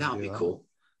 Yeah, that would be cool.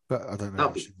 But I don't know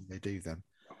what they do then.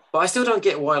 But I still don't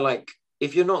get why, like,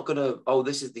 if you're not gonna,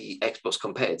 this is the Xbox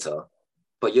competitor,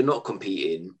 but you're not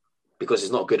competing because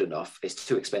it's not good enough, it's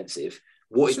too expensive.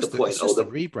 What is the point? It's just a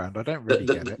rebrand. I don't really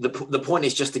get it. The point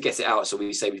is just to get it out, so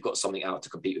we say we've got something out to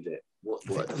compete with it.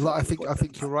 I think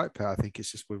you're right, Pat. I think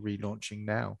it's just we're relaunching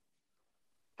now.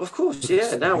 Of course,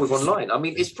 yeah. Now with online, I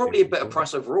mean, it's probably a better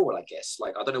price overall, I guess.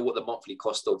 Like, I don't know what the monthly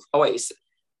cost of. Oh wait,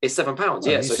 it's £7.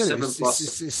 Yeah, so 7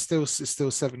 plus. It's still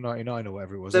 £7.99 or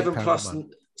whatever it was. 7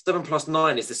 plus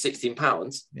 9 is the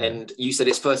 £16, and you said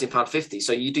it's £13.50.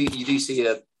 So you do see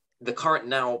the current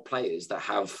now players that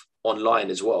have online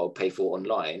as well, pay for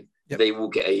online. Yep. They will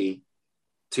get a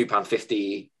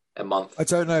 £2.50 a month. I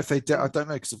don't know if they did. I don't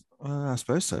know because I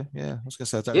suppose so. Yeah, I was going to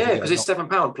say I don't. Yeah, because it's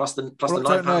 £7 plus the well, the £9.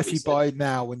 I don't know if you buy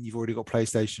now when you've already got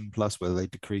PlayStation Plus, whether they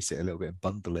decrease it a little bit and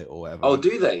bundle it or whatever. Oh,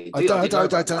 do they? I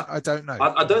don't know.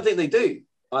 I don't think they do.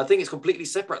 I think it's completely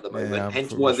separate at the moment. Yeah,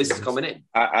 hence why this is coming in.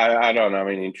 I don't know. I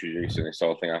mean, introducing this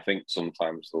whole thing, I think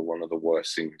sometimes one of the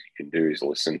worst things you can do is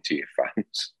listen to your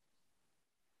fans.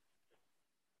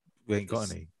 We ain't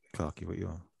got any, Clarky. What you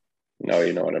are? No,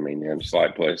 you know what I mean. You're just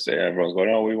like PlayStation. Everyone's going,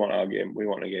 "Oh, we want our game. We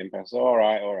want a Game Pass." All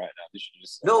right. Now this should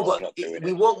just no, but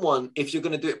we want one if you're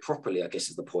going to do it properly. I guess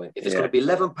is the point. If it's going to be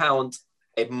 £11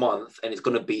 a month and it's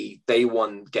going to be day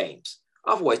one games.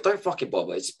 Otherwise, don't fucking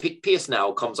bother. It's PS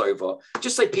Now comes over.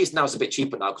 Just say PS Now is a bit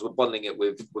cheaper now because we're bundling it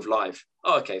with Live.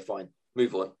 Oh, okay, fine.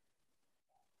 Move on.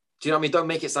 Do you know what I mean? Don't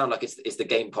make it sound like it's the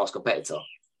Game Pass competitor.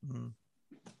 Mm.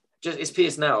 Just it's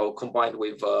PS Now combined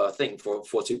with thing for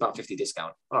 £2.50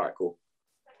 discount. All right, cool.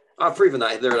 I've proven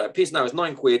that. PS Now is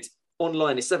 £9.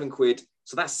 Online is £7.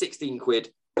 So that's £16.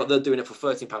 But they're doing it for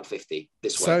 £13.50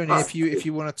 this way. Sony, if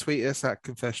you want to tweet us at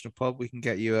Confessional Pod, we can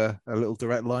get you a little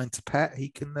direct line to Pat. He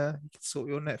can sort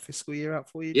your net fiscal year out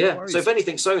for you. Yeah. No, so if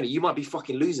anything, Sony, you might be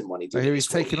fucking losing money. I hear he's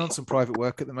taking on some private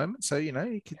work at the moment, so he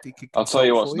could. I'll tell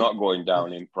you what's not going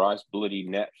down in price. Bloody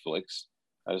Netflix.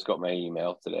 I just got my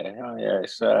email today. Oh yeah,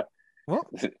 it's what?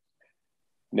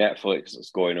 Netflix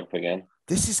is going up again.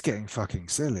 This is getting fucking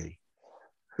silly.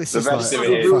 This the is best like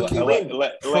of it is,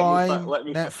 Prime,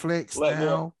 Netflix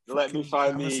now. Let me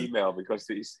find the email because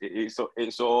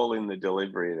it's all in the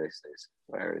delivery of this.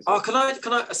 Where is it? Oh, can I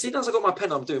see? As I got my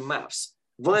pen, I'm doing maths.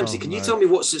 Rhymesy, can you tell me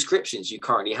what subscriptions you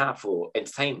currently have for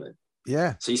entertainment?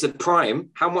 Yeah. So you said Prime.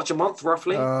 How much a month,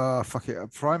 roughly? Fuck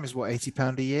it. Prime is what,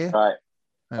 £80 a year? Right.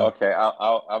 Oh. Okay.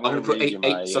 I'm going to put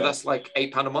eight. So that's like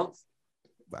 £8 a month.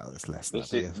 Well, it's less.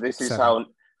 This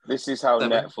is how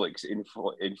Netflix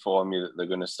inform you that they're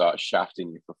going to start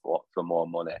shafting you for more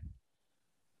money.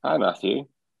 Hi, Matthew.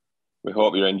 We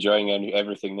hope you're enjoying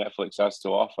everything Netflix has to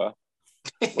offer.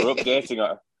 We're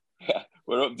updating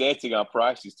our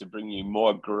prices to bring you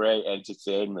more great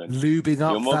entertainment. Lubing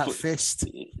up that fist.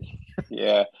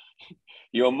 Yeah.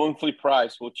 Your monthly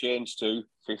price will change to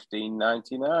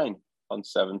 $15.99 on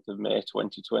 7th of May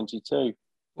 2022.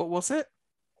 What was it?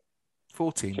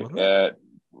 14, wasn't it?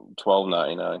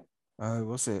 $12.99. Oh,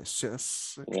 was it?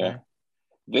 Just, okay. Yeah.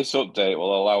 This update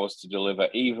will allow us to deliver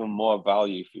even more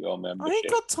value for your membership. I ain't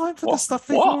got time for the stuff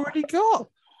they've already got.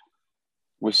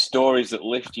 With stories that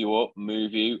lift you up,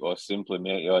 move you, or simply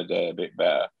make your day a bit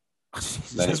better.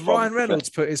 Has Ryan Reynolds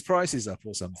put his prices up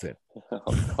or something?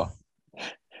 Oh, God.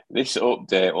 This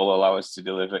update will allow us to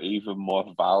deliver even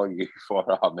more value for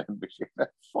our membership.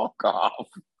 Fuck off.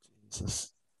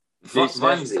 Jesus.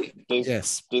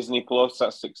 Yes. Disney Plus,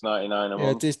 that's $6.99 a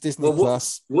month. Yeah, Disney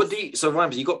Plus. So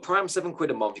Ramsey, you got Prime £7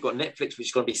 a month, you got Netflix, which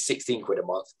is going to be £16 a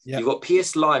month. Yep. You got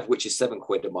PS Live, which is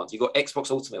 £7 a month. You got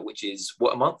Xbox Ultimate, which is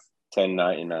what a month?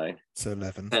 $10.99. So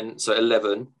 11. And so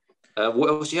 11. What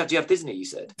else do you have? Do you have Disney? You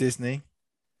said Disney.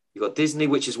 You got Disney,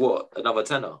 which is what, another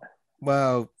tenner.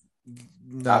 Well,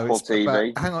 no, Apple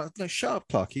TV. Hang on, no, shut up,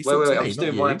 Clark. Wait, I'm just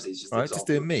doing Ramsey's. Just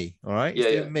doing me. All right,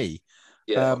 doing me.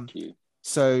 Yeah.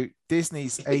 So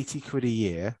Disney's £80 a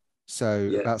year.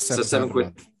 So that's £7 a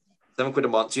month. £7 a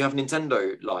month. Do you have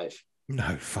Nintendo Live?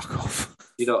 No, fuck off.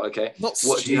 You don't? Okay. Not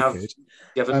what stupid. Do you have? Do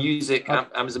you have a music,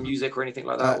 Amazon Music, or anything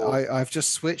like that? I've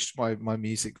just switched my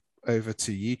music over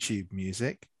to YouTube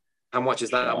Music. How much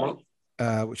is that a month?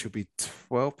 Which will be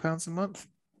 £12 a month.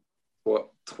 What,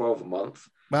 12 a month?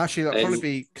 Well, actually, that'll probably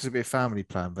be because it'll be a family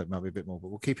plan, but it might be a bit more. But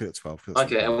we'll keep it at 12.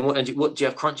 Okay, and what do you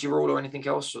have? Crunchyroll or anything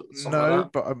else? No,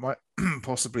 like but I might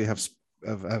possibly have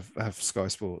Sky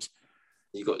Sports.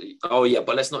 You got? Oh yeah,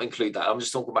 but let's not include that. I'm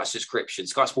just talking about subscription.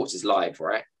 Sky Sports is live,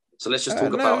 right? So let's just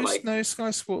talk about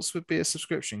Sky Sports would be a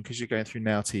subscription because you're going through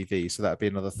Now TV, so that'd be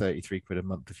another £33 a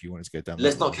month if you wanted to go down.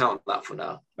 Let's not count that for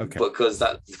now. Okay, because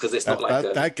it's not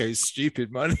like that goes stupid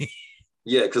money.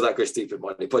 Yeah, because that goes stupid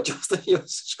money. But just your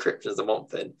subscriptions a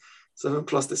month then. 7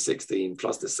 plus the 16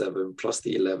 plus the 7 plus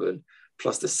the 11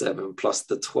 plus the 7 plus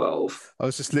the 12. I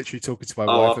was just literally talking to my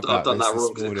wife about I've done that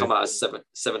wrong because it come out as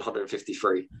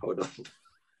 753. Hold on.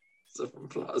 7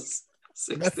 plus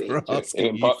 16.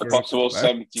 Possible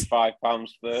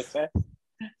 £75.30.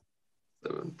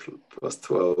 7 plus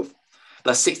 12.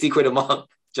 That's £60 a month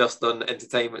just on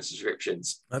entertainment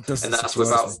subscriptions. And that's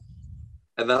without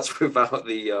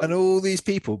the... And all these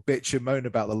people bitch and moan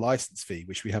about the license fee,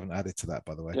 which we haven't added to that,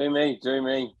 by the way. Do me.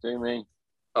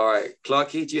 All right.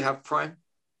 Clarky, do you have Prime?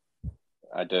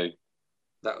 I do.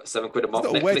 That £7 a month.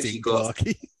 It's not a wedding, you got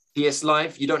Clarky. PS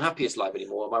Live. You don't have PS Live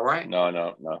anymore, am I right? No.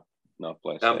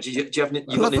 PlayStation. Do you have I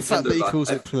love the fact that he calls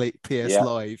it PS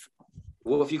Live.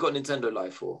 What have you got Nintendo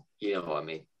Live for? You know what I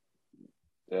mean?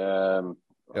 Yeah,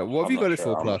 what have you got it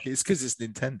for, Clark? It's because it's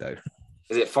Nintendo.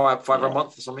 Is it five a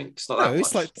month or something? It's not that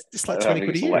much. It's like 20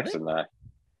 quid a year. Less than that.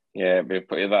 Yeah,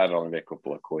 that'd only be a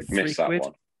couple of quid. Miss that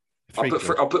one.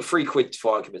 I'll put 3 quid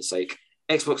for argument's sake.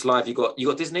 Xbox Live, you got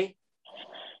Disney?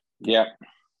 Yeah.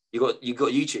 You got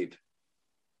YouTube?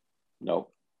 No.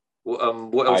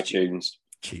 What else? iTunes.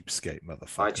 Cheapskate,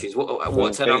 motherfucker. iTunes.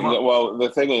 What 10 a month? Well, the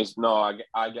thing is, no,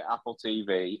 I get Apple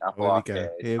TV, Apple Arcade,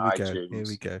 iTunes. Here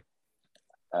we go.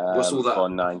 What's all that? For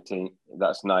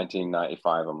that's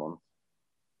 $19.95 a month.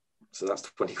 So that's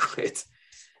 20 quid.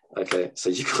 Okay, so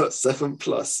you got 7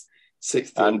 plus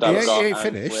 16. And I've got, ain't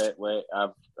finished. Wait,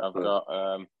 I've got.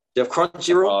 Do you have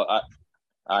Crunchyroll?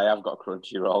 I have got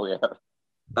Crunchyroll. Yeah.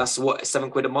 That's what, 7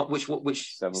 quid a month. Which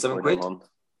 7 quid a month?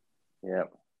 Yeah.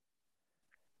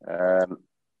 We're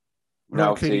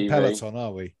not including Peloton,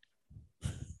 are we?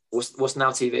 What's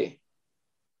Now TV?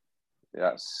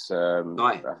 That's I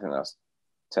think that's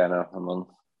 £10 a month.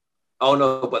 Oh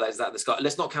no, but is that the Sky?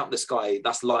 Let's not count the Sky.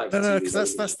 That's live. No,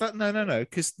 because that's that. No,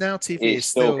 because Now TV it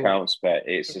still counts, but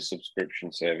it's a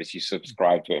subscription service. You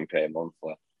subscribe to it and pay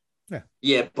monthly.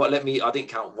 Yeah, but I didn't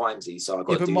count Wimsey, so I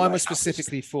got. But mine was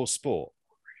specifically for sport.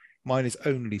 Mine is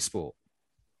only sport.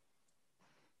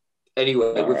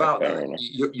 Anyway, without that,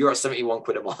 you're at 71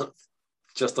 quid a month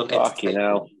just on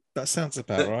entertainment. That sounds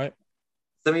about right.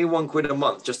 71 quid a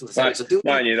month just on the side. So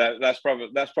mind you, that's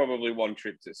probably one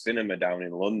trip to cinema down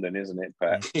in London, isn't it,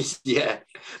 Pat? Yeah,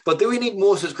 but do we need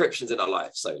more subscriptions in our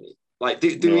life, Sony? Like,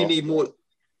 do we need more?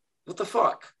 What the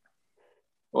fuck?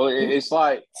 Well, it's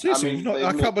like seriously,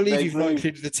 I can't believe you've not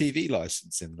included the TV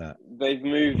license in that. They've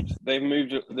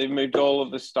moved all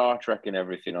of the Star Trek and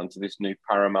everything onto this new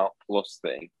Paramount Plus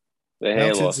thing. The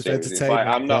Halo series. It's like,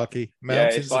 I'm not.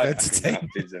 Mountains of Entertainment.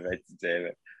 Mountains of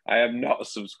Entertainment. I am not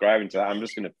subscribing to that. I'm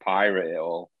just going to pirate it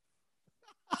all.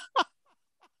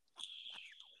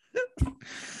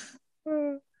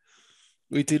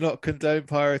 We do not condone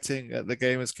pirating at the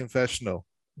Gamers Confessional.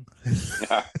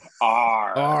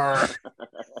 Arr.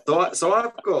 So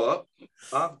I've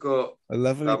got a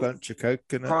lovely bunch of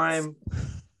coconuts. Prime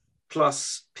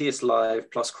plus PS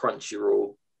Live plus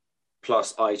Crunchyroll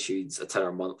plus iTunes a $10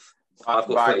 a month. I've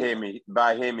got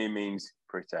by him he means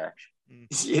Pritesh.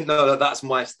 You know, that's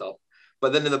my stuff.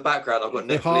 But then in the background, I've got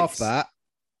Netflix. Half that.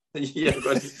 Yeah,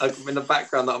 I've in the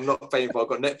background that I'm not paying for. I've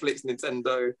got Netflix,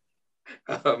 Nintendo,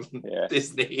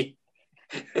 Disney.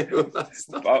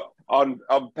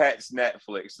 on Pet's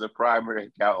Netflix, the primary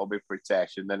account will be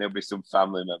Pritesh, and then there'll be some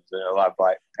family members and it'll have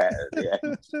like Pet at the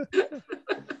end.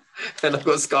 And I've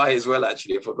got Sky as well,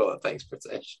 actually. I forgot. Thanks,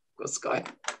 Pritesh. I've got Sky.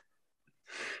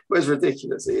 But it's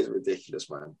ridiculous. It is ridiculous,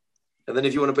 man. And then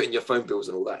if you want to put in your phone bills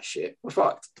and all that shit, we're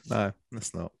fucked. No,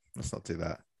 let's not do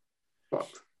that.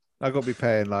 Fucked. I've got to be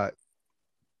paying I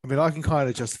can kind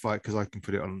of justify it because I can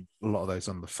put it on a lot of those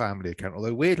on the family account.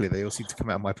 Although weirdly, they all seem to come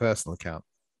out of my personal account.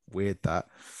 Weird that.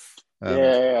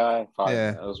 I find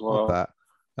that as well. That.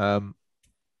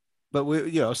 But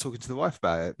I was talking to the wife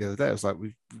about it the other day. I was like,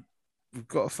 we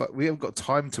haven't got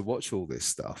time to watch all this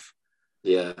stuff.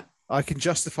 Yeah. I can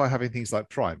justify having things like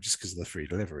Prime just because of the free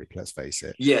delivery. Let's face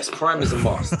it. Yes, Prime is a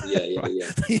must. Yeah.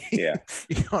 Yeah.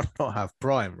 You can't not have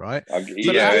Prime, right?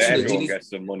 Everyone gets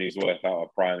the money's worth out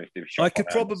of Prime. I could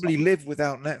probably live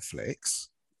without Netflix.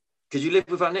 Could you live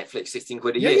without Netflix? 16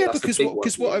 quid a year. Yeah, because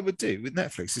what I would do with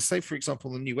Netflix is, say, for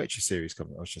example, the new Witcher series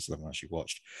coming. I haven't actually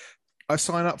watched. I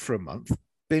sign up for a month,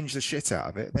 binge the shit out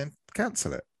of it, then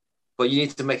cancel it. But you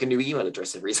need to make a new email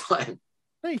address every time.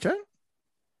 No, you don't.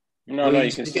 No,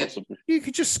 you can still. You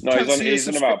could just. No, he's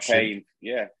on about paying.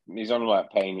 Yeah, he's on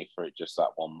about paying it for it just that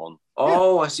 1 month.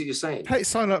 Oh, I see what you're saying.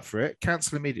 Sign up for it,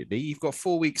 cancel immediately. You've got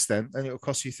 4 weeks then, and it'll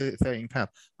cost you £13.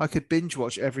 I could binge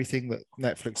watch everything that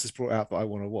Netflix has brought out that I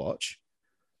want to watch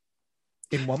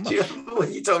in 1 month. Do you remember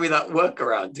when you told me that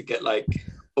workaround to get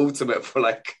Ultimate for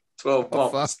 £12? Oh,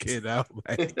 fucking hell,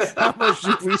 mate! How much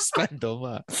did we spend on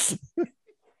that?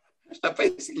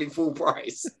 Basically full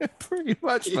price. Pretty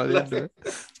much by the end of it.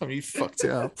 I mean, you fucked it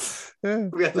up. Yeah,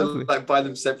 we had to buy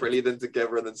them separately, then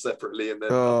together, and then separately, and then.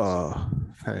 Oh,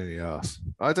 pain in the ass.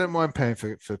 I don't mind paying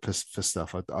for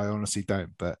stuff. I honestly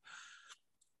don't, but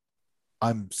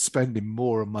I'm spending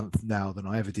more a month now than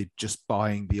I ever did just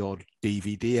buying the odd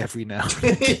DVD every now.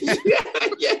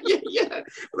 Yeah.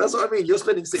 Well, that's what I mean. You're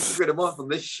spending 60 quid a month on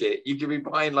this shit. You could be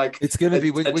buying it's going to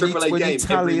be when you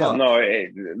tally up.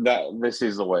 No, this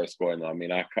is the way it's going. I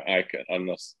mean, I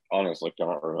honestly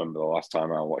cannot remember the last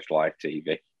time I watched live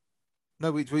TV.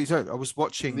 No, we don't. I was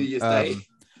watching. New Year's Day.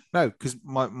 No, because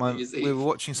we were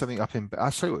watching something up in bed.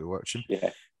 I'll show you what we were watching.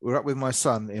 Yeah. We were up with my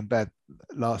son in bed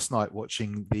last night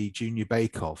watching the Junior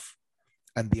Bake Off,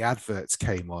 and the adverts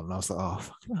came on, and I was like, "Oh,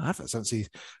 fucking adverts! I don't see."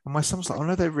 And my son was like, "Oh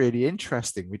no, they're really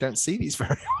interesting. We don't see these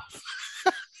very often."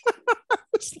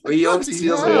 But he obviously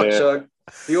doesn't watch.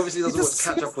 He obviously doesn't watch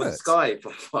Catch Up on Sky,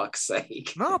 for fuck's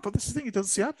sake. No, but this is the thing. He doesn't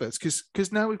see adverts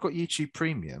because now we've got YouTube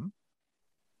Premium.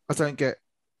 I don't get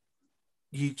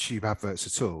YouTube adverts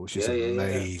at all, which is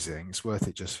amazing. It's worth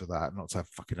it just for that, not to have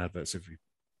fucking adverts every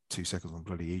 2 seconds on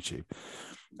bloody YouTube.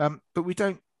 But we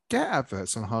don't get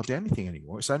adverts on hardly anything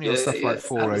anymore. It's only on stuff like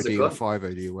 4OD or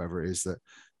 5OD or whatever it is that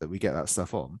we get that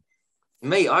stuff on.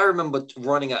 Mate, I remember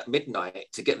running at midnight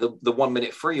to get the 1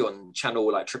 minute free on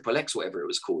channel like Triple X, whatever it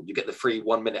was called. You get the free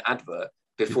 1 minute advert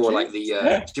before like the.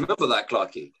 Do you remember that,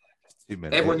 Clarky? 2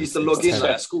 minutes. Everyone used to log in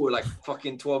at school at like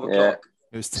fucking 12 o'clock.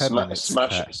 It was 10 minutes.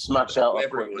 Smash out a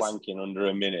quick wanking under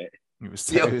a minute.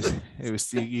 It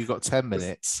was you got 10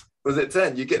 minutes. Was it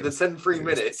 10? You get the 10 free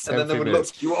minutes, and then they would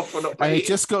lock you off for not paying. And it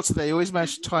just got to there. You always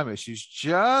managed to time it. She's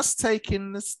just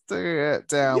taking the stick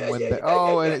down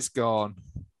and it's gone.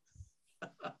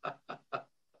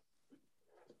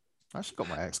 I actually got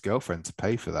my ex-girlfriend to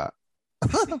pay for that.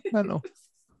 Mental.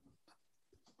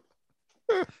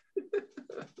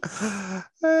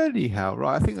 Anyhow,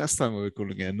 right. I think that's time we were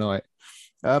calling it a night.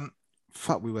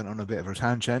 We went on a bit of a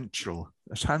tangential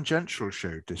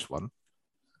show, this one.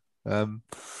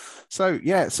 So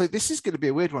this is going to be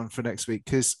a weird one for next week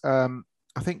because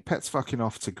I think Pet's fucking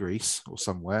off to Greece or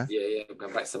somewhere. Yeah, I'm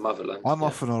going back to the motherland. I'm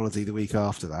off on holiday the week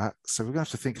after that, so we're going to have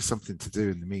to think of something to do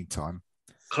in the meantime.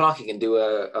 Clarky can do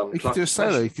he could do a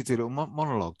solo. He could do a little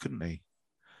monologue, couldn't he?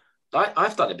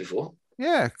 I've done it before.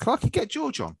 Yeah, Clarky, get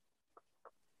George on.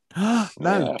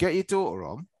 Get your daughter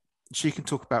on. She can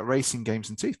talk about racing games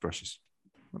and toothbrushes.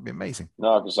 That'd be amazing.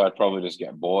 No, because I'd probably just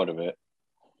get bored of it.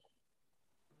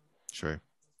 True.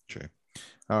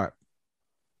 All right.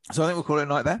 So I think we'll call it a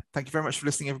night there. Thank you very much for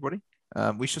listening, everybody.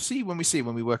 We shall see when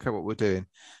we work out what we're doing.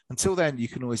 Until then, you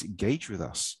can always engage with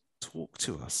us, talk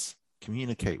to us,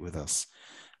 communicate with us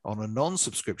on a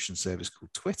non-subscription service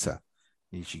called Twitter.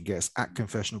 You can get us at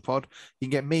Confessional Pod. You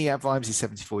can get me at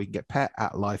Vimesy74. You can get Pet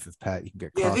at Life of Pet. You can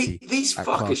get Clarky. These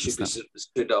fuckers should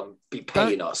be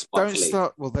paying us. Don't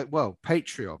start. Well,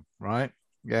 Patreon, right?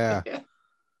 Yeah.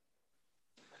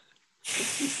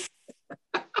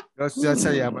 Did I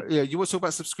tell you how much? Yeah, you want to talk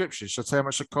about subscriptions? Shall I tell you how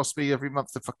much it costs me every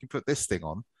month to fucking put this thing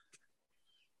on?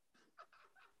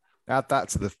 Add that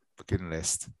to the fucking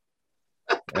list.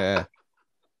 Yeah.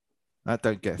 That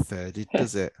don't get thirded,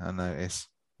 does it? I notice.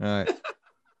 All right.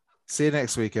 See you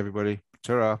next week, everybody.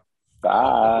 Ta-ra.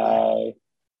 Bye.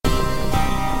 The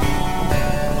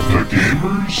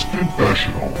Gamer's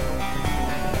Confessional.